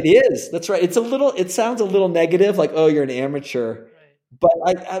love of it. It is. That's right. It sounds a little negative, like, oh, you're an amateur. But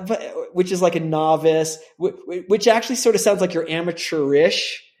which is like a novice, which actually sort of sounds like you're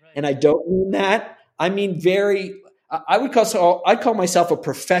amateurish, and I don't mean that. I mean I'd call myself a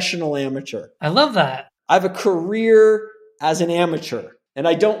professional amateur. I love that. I have a career as an amateur, and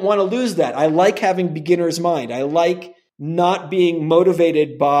I don't want to lose that. I like having beginner's mind. I like not being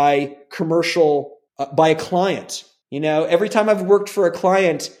motivated by by a client. Every time I've worked for a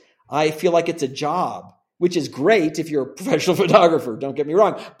client, I feel like it's a job, which is great if you're a professional photographer, don't get me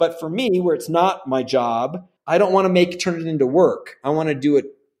wrong. But for me, where it's not my job, I don't want to turn it into work. I want to do it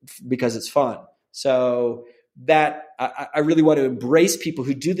because it's fun. So that I really want to embrace people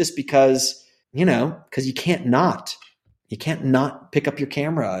who do this because you can't not pick up your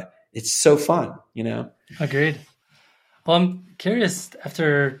camera. It's so fun, Agreed. Well, I'm curious,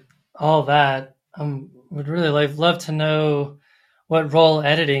 after all that, would really love to know what role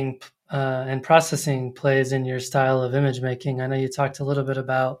editing and processing plays in your style of image making. I know you talked a little bit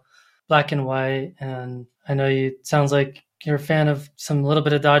about black and white, and I know sounds like you're a fan of some little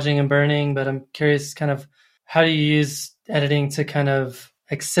bit of dodging and burning, but I'm curious kind of how do you use editing to kind of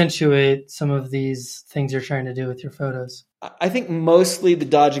accentuate some of these things you're trying to do with your photos? I think mostly the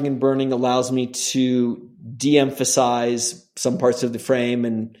dodging and burning allows me to de-emphasize some parts of the frame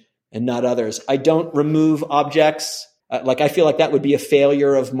and not others. I don't remove objects. I feel like that would be a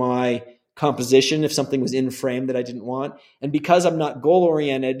failure of my composition if something was in frame that I didn't want. And because I'm not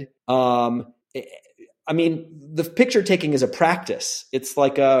goal-oriented, the picture taking is a practice. It's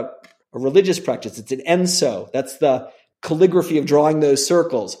like a religious practice. It's an enso. That's the calligraphy of drawing those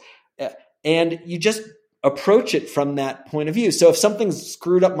circles. And you just approach it from that point of view. So if something's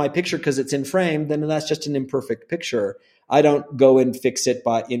screwed up my picture because it's in frame, then that's just an imperfect picture. I don't go and fix it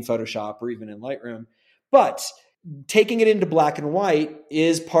in Photoshop or even in Lightroom. But taking it into black and white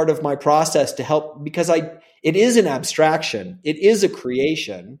is part of my process to help, because it is an abstraction. It is a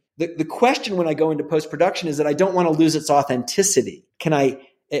creation. The question when I go into post-production is that I don't want to lose its authenticity. Can I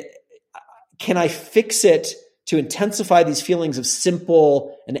fix it to intensify these feelings of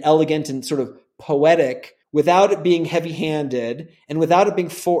simple and elegant and sort of poetic without it being heavy-handed and without it being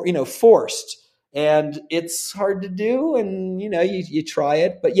forced? And it's hard to do, and you try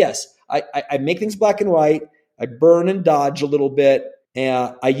it. But yes, I make things black and white. I burn and dodge a little bit,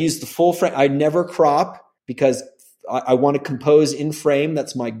 and I use the full frame. I never crop because I want to compose in frame.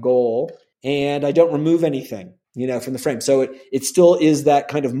 That's my goal, and I don't remove anything, from the frame. So it still is that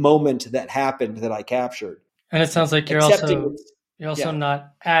kind of moment that happened that I captured. And it sounds like you're also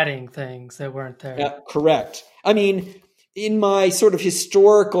not adding things that weren't there. Yeah, correct. I mean, in my sort of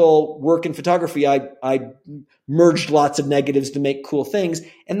historical work in photography, I merged lots of negatives to make cool things.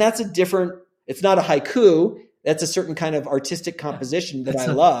 And that's it's not a haiku. That's a certain kind of artistic composition that I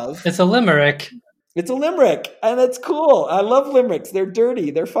love. It's a limerick. It's a limerick, and it's cool. I love limericks. They're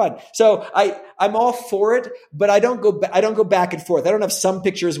dirty. They're fun. So I'm all for it, but I don't go back and forth. I don't have some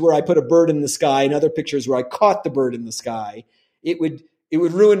pictures where I put a bird in the sky and other pictures where I caught the bird in the sky. It would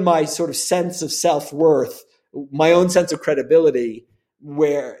ruin my sort of sense of self-worth, my own sense of credibility,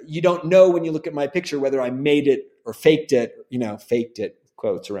 where you don't know when you look at my picture whether I made it or faked it,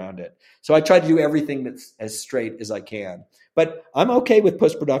 quotes around it. So I try to do everything that's as straight as I can. But I'm okay with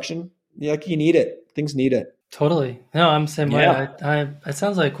post-production. Like, you need it. Things need it. Totally. No, I'm the same way. It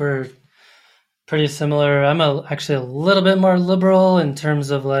sounds like we're pretty similar. I'm actually a little bit more liberal in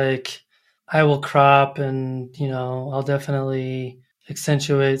terms of like, I will crop and, I'll definitely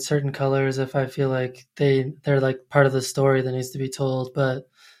accentuate certain colors if I feel like they're like part of the story that needs to be told. But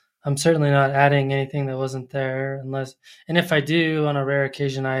I'm certainly not adding anything that wasn't there and if I do, on a rare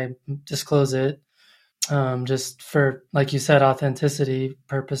occasion, I disclose it, just for, like you said, authenticity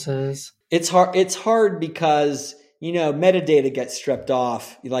purposes. It's hard because, metadata gets stripped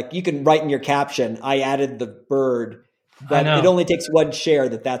off. Like, you can write in your caption, I added the bird, but it only takes one share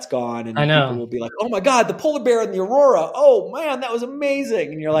that's gone. And people will be like, oh my God, the polar bear and the aurora. Oh man, that was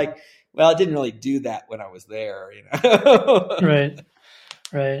amazing. And you're like, well, it didn't really do that when I was there.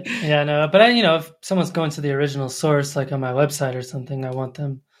 Right. Yeah, no, but if someone's going to the original source, like on my website or something, I want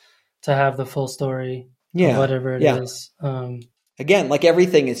them to have the full story of whatever it is. Again, like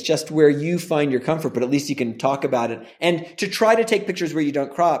everything, it's just where you find your comfort, but at least you can talk about it. And to try to take pictures where you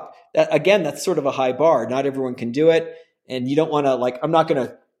don't crop, that's sort of a high bar. Not everyone can do it. And you don't want to, I'm not going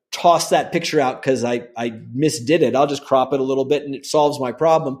to toss that picture out because I misdid it. I'll just crop it a little bit and it solves my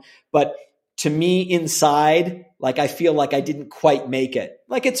problem. But to me, inside, I feel like I didn't quite make it.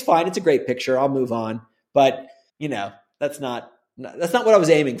 Like, it's fine. It's a great picture. I'll move on. But, that's not what I was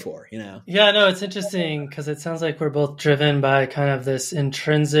aiming for, Yeah, no, it's interesting because it sounds like we're both driven by kind of this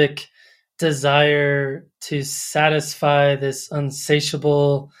intrinsic desire to satisfy this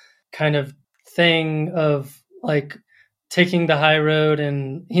unsatiable kind of thing of like taking the high road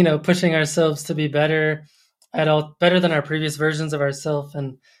and, pushing ourselves to be better than our previous versions of ourselves.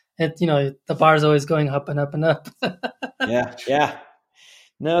 And the bar's always going up and up and up. Yeah.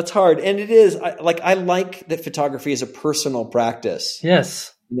 No, it's hard. And it is I like that photography is a personal practice.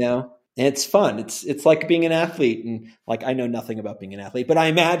 Yes. And it's fun. It's like being an athlete. And I know nothing about being an athlete, but I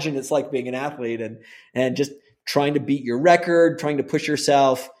imagine it's like being an athlete and just trying to beat your record, trying to push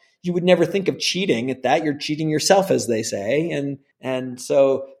yourself. You would never think of cheating at that. You're cheating yourself, as they say. And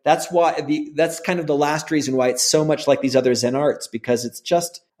so that's that's kind of the last reason why it's so much like these other Zen arts, because it's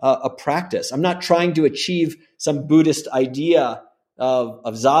just a practice. I'm not trying to achieve some Buddhist idea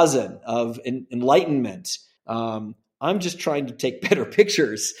of zazen, of enlightenment. I'm just trying to take better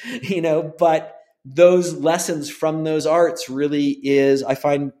pictures, but those lessons from those arts really I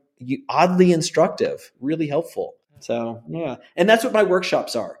find oddly instructive, really helpful. So, yeah. And that's what my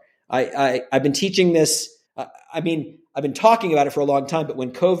workshops are. I've been teaching this. I've been talking about it for a long time, but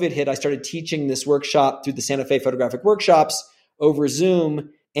when COVID hit, I started teaching this workshop through the Santa Fe Photographic Workshops over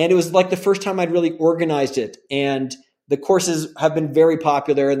Zoom. And it was like the first time I'd really organized it. And the courses have been very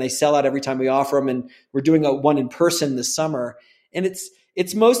popular and they sell out every time we offer them. And we're doing one in person this summer. And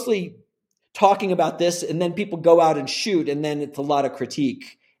it's mostly talking about this, and then people go out and shoot, and then it's a lot of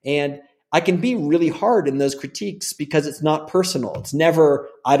critique. And I can be really hard in those critiques because it's not personal. It's never,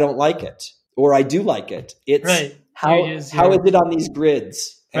 I don't like it or I do like it. It's right. How is it on these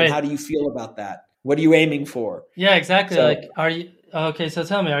grids? And how do you feel about that? What are you aiming for? Yeah, exactly. So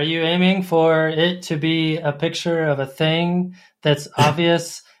tell me, are you aiming for it to be a picture of a thing that's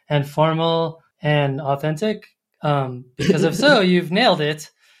obvious and formal and authentic? Because if so, you've nailed it.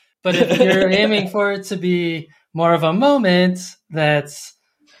 But if you're aiming for it to be more of a moment that's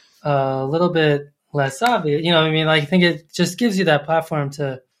a little bit less obvious, I think it just gives you that platform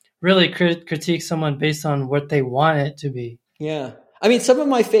to really critique someone based on what they want it to be. Yeah. Some of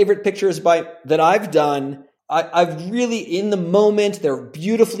my favorite pictures that I've done, I've really, in the moment, they're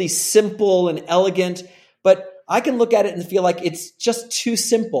beautifully simple and elegant, but I can look at it and feel like it's just too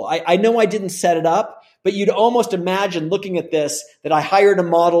simple. I know I didn't set it up, but you'd almost imagine looking at this that I hired a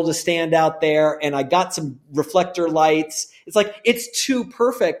model to stand out there and I got some reflector lights. It's like, it's too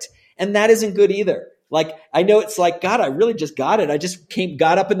perfect. And that isn't good either. I know it's like, God, I really just got it. I just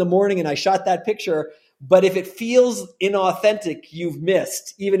got up in the morning and I shot that picture. But if it feels inauthentic, you've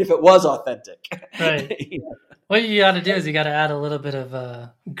missed, even if it was authentic. Right. What you got to do is you got to add a little bit of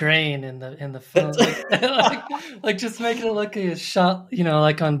grain in the film, like just making it look like a shot,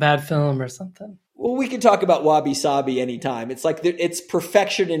 like on bad film or something. Well, we can talk about wabi sabi anytime. It's like it's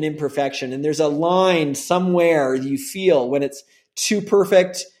perfection and imperfection, and there's a line somewhere you feel when it's too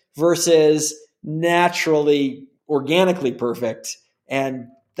perfect versus naturally, organically perfect, and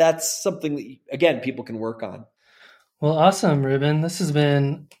that's something that, again, people can work on. Well, awesome, Ruben. This has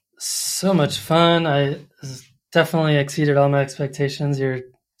been so much fun. This definitely exceeded all my expectations. You're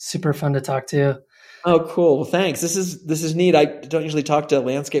super fun to talk to. Oh, cool. Well, thanks. This is neat. I don't usually talk to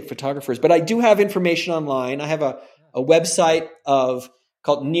landscape photographers, but I do have information online. I have a website of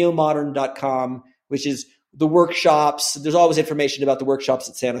called neomodern.com, which is the workshops. There's always information about the workshops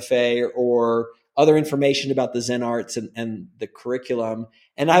at Santa Fe or other information about the Zen arts and the curriculum.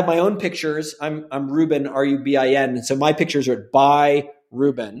 And I have my own pictures. I'm Rubin, Rubin. And so my pictures are by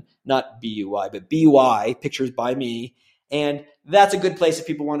Rubin, not B-U-Y, but B-Y, pictures by me. And that's a good place if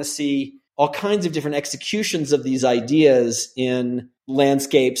people want to see all kinds of different executions of these ideas in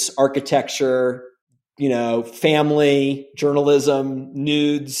landscapes, architecture, family, journalism,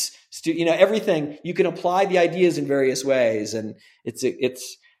 nudes, everything. You can apply the ideas in various ways, and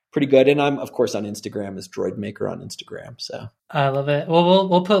it's pretty good. And I'm, of course, on Instagram as Droidmaker on Instagram. So I love it. Well,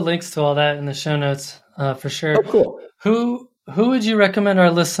 we'll put links to all that in the show notes for sure. Oh, cool. Who would you recommend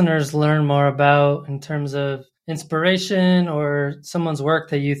our listeners learn more about in terms of inspiration or someone's work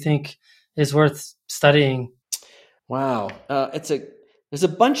that you think is worth studying? Wow, there's a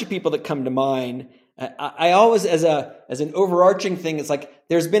bunch of people that come to mind. I always, as an overarching thing, it's like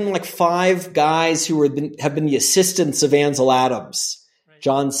there's been like 5 guys who have been the assistants of Ansel Adams.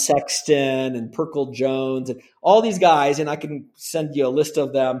 John Sexton and Perkle Jones and all these guys, and I can send you a list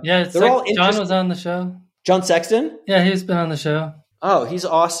of them. Yeah, John was on the show. John Sexton? Yeah, he's been on the show. Oh, he's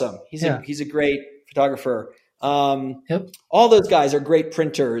awesome. He's a great photographer. Yep. All those guys are great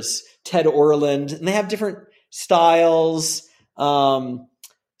printers. Ted Orland, and they have different styles. So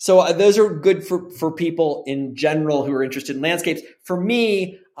those are good for people in general who are interested in landscapes. For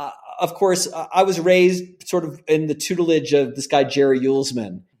me, of course, I was raised sort of in the tutelage of this guy, Jerry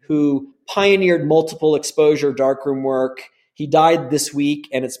Uelsmann, who pioneered multiple exposure darkroom work. He died this week,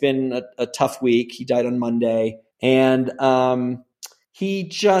 and it's been a tough week. He died on Monday. And he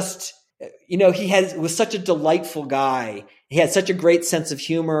just, was such a delightful guy. He had such a great sense of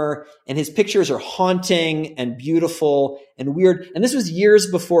humor, and his pictures are haunting and beautiful and weird. And this was years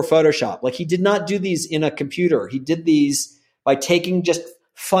before Photoshop. Like, he did not do these in a computer. He did these by taking just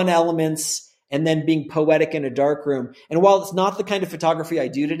fun elements and then being poetic in a darkroom. And while it's not the kind of photography I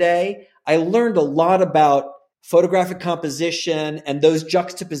do today, I learned a lot about photographic composition and those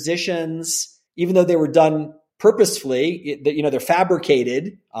juxtapositions, even though they were done purposefully, they're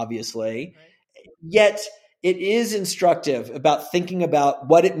fabricated, obviously. Right. Yet it is instructive about thinking about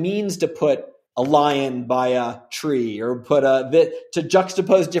what it means to put a lion by a tree, or to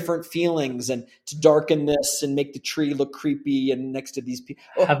juxtapose different feelings and to darken this and make the tree look creepy and next to these people,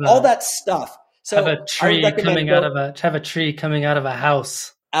 all that stuff. So have a tree coming out of a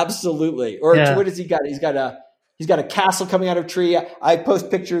house. Absolutely. Or what has he got? He's got a castle coming out of a tree. I post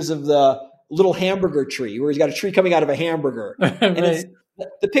pictures of the little hamburger tree where he's got a tree coming out of a hamburger. Right. And it's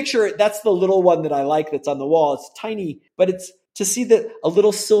the picture, that's the little one that I like that's on the wall. It's tiny, but it's to see a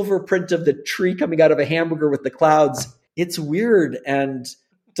little silver print of the tree coming out of a hamburger with the clouds. It's weird and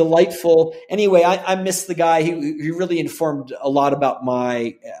delightful. Anyway, I miss the guy. He really informed a lot about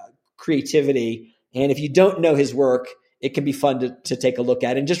my creativity. And if you don't know his work, it can be fun to take a look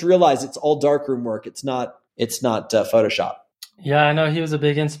at and just realize it's all darkroom work. It's not Photoshop. Yeah, I know he was a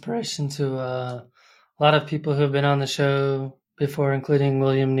big inspiration to a lot of people who have been on the show before, including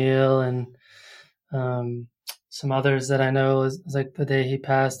William Neal and some others that I know. Is like the day he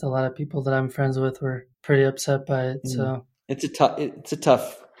passed, a lot of people that I'm friends with were pretty upset by it. So it's a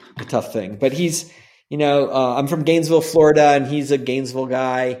tough thing. But he's, I'm from Gainesville, Florida, and he's a Gainesville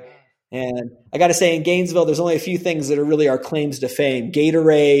guy. And I got to say, in Gainesville, there's only a few things that are really our claims to fame: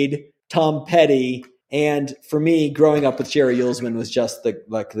 Gatorade, Tom Petty, and for me, growing up with Jerry Uelsmann was just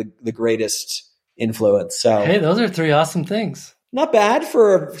the greatest influence. So hey, those are 3 awesome things. Not bad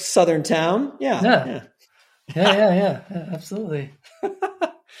for a southern town. Yeah, absolutely.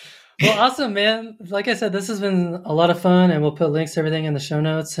 Well, awesome, man. Like I said, this has been a lot of fun, and we'll put links to everything in the show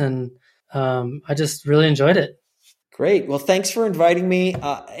notes. And I just really enjoyed it. Great. Well, thanks for inviting me.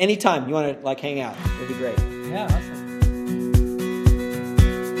 Anytime you want to hang out, it'd be great. Yeah, awesome.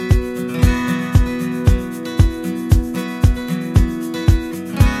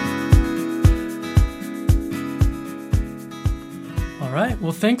 All right.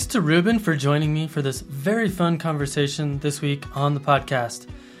 Well, thanks to Rubin for joining me for this very fun conversation this week on the podcast.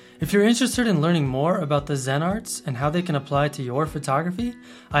 If you're interested in learning more about the Zen arts and how they can apply to your photography,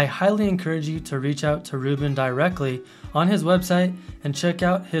 I highly encourage you to reach out to Rubin directly on his website and check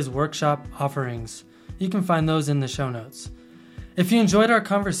out his workshop offerings. You can find those in the show notes. If you enjoyed our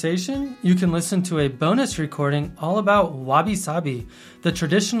conversation, you can listen to a bonus recording all about wabi-sabi, the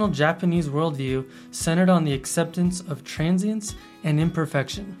traditional Japanese worldview centered on the acceptance of transience and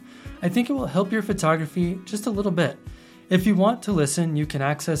imperfection. I think it will help your photography just a little bit. If you want to listen, you can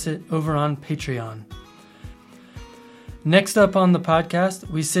access it over on Patreon. Next up on the podcast,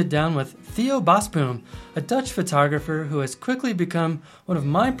 we sit down with Theo Bosboom, a Dutch photographer who has quickly become one of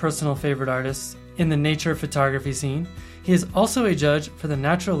my personal favorite artists in the nature photography scene. He is also a judge for the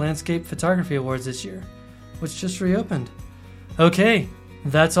Natural Landscape Photography Awards this year, which just reopened. Okay,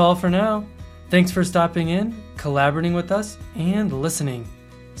 that's all for now. Thanks for stopping in, collaborating with us, and listening.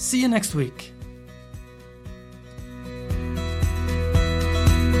 See you next week.